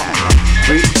funk now.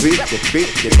 The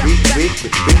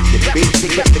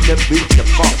beat, the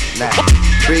funk now.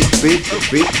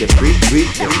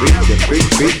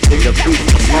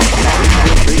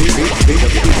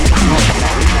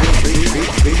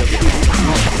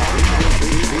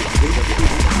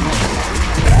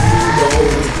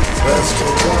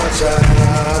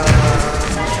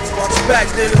 Back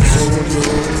then,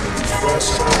 fresh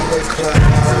on the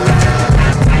cloud.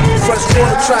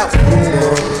 Freshwater trout.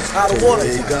 Out of water.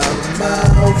 They got a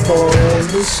mouth on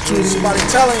the street. Somebody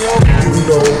telling you. You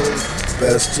know,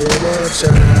 best to watch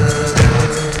out.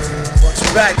 Watch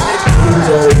your back, nigga. Who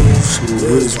knows who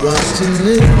is watching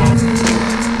it?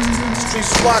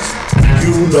 Streets watching.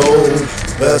 You know,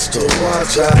 best to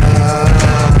watch out.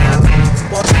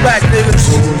 Watch your back, nigga.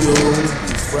 So you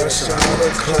be fresh out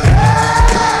of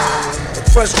class.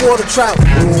 Freshwater trout.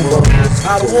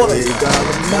 Out of water. They got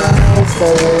a mouth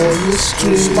on the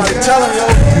street. Somebody telling you.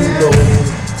 You know,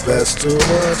 best to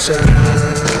watch out.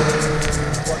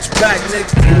 Watch your back,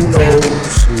 nigga. Who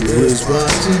knows who is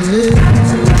watching it?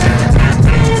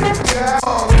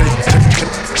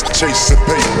 Chasing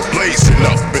paper, blazing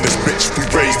up in this bitch. We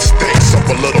raise the stakes up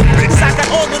a little bit. I got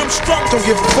all of them strong. Don't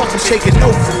give a fuck, I'm taking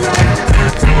no.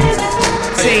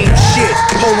 Same shit,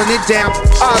 holding it down.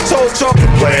 I told y'all the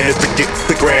plan is to get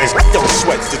the grass. Don't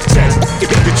sweat the tech. Get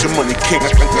your money, king.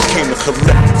 I came to collect.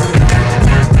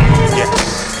 Yes.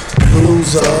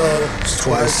 Loser,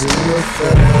 twice in your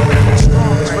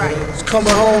face.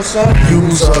 Coming home, son.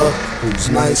 User, who's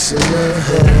nice in the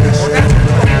head.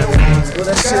 Well,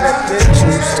 that shit up there,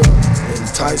 Tuesday.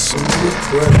 Entice him with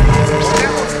bread.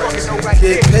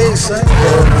 Get paid, son.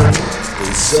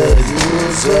 They said he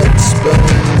was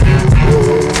expendable.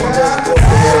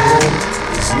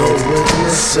 There's no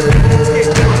witnesses.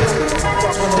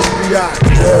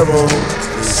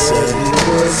 They said he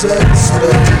was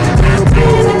expendable.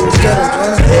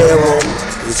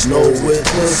 There's no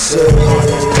witnesses.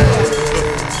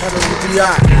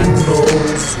 Who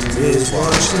knows who is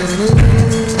watching?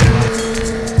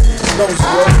 Knows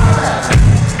what?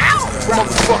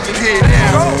 Motherfucking head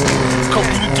down. Come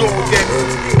through the door with that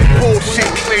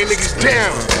bullshit, playing niggas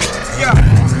down. Yeah.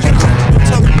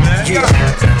 Tell me, man. Yeah.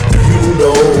 You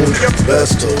know,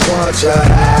 best to watch out.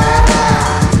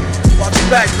 Watch your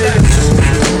back, nigga.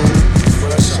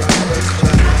 Fresh out of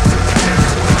class.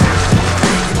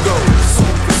 Go,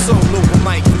 super solo with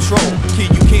mic control. Kid,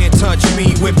 you can't touch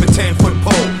me with a 10-foot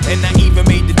pole. And I even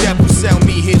made the devil sell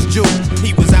me his jewels.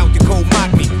 He was out to go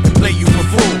mock me and play you for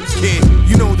fools. Kid,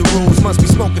 you know the rules, must be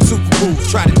smoking super cool.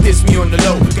 Try to diss me on the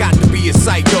low, got to be a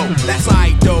psycho. That's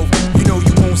alright though, you know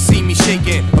you won't see me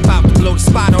shaking. About to blow the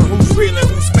spot on who's real and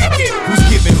who's faking. Who's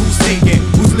giving, who's taking,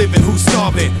 who's living, who's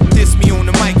starving. Diss me on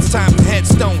the mic, it's time for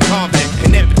headstone carving.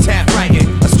 An epitaph writing,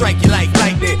 I strike you like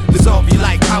lightning, dissolve you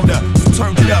like powder. So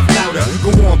turn it up louder, go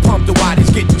on, pump the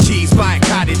wattage, get the cheese, buy a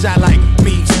cottage. I like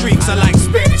mean streaks, I like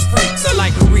Spanish freaks, I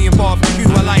like Korean barbecue,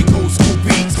 I like old school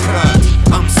beats.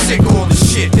 I'm sick of all the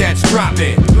shit that's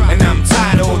dropping, and I'm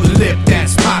tired of all the lip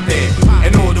that's popping,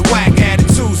 and all the whack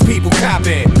attitudes people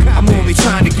copping. I'm only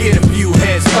trying to get a few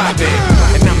heads popping,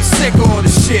 and I'm sick of all the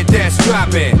shit that's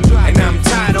dropping,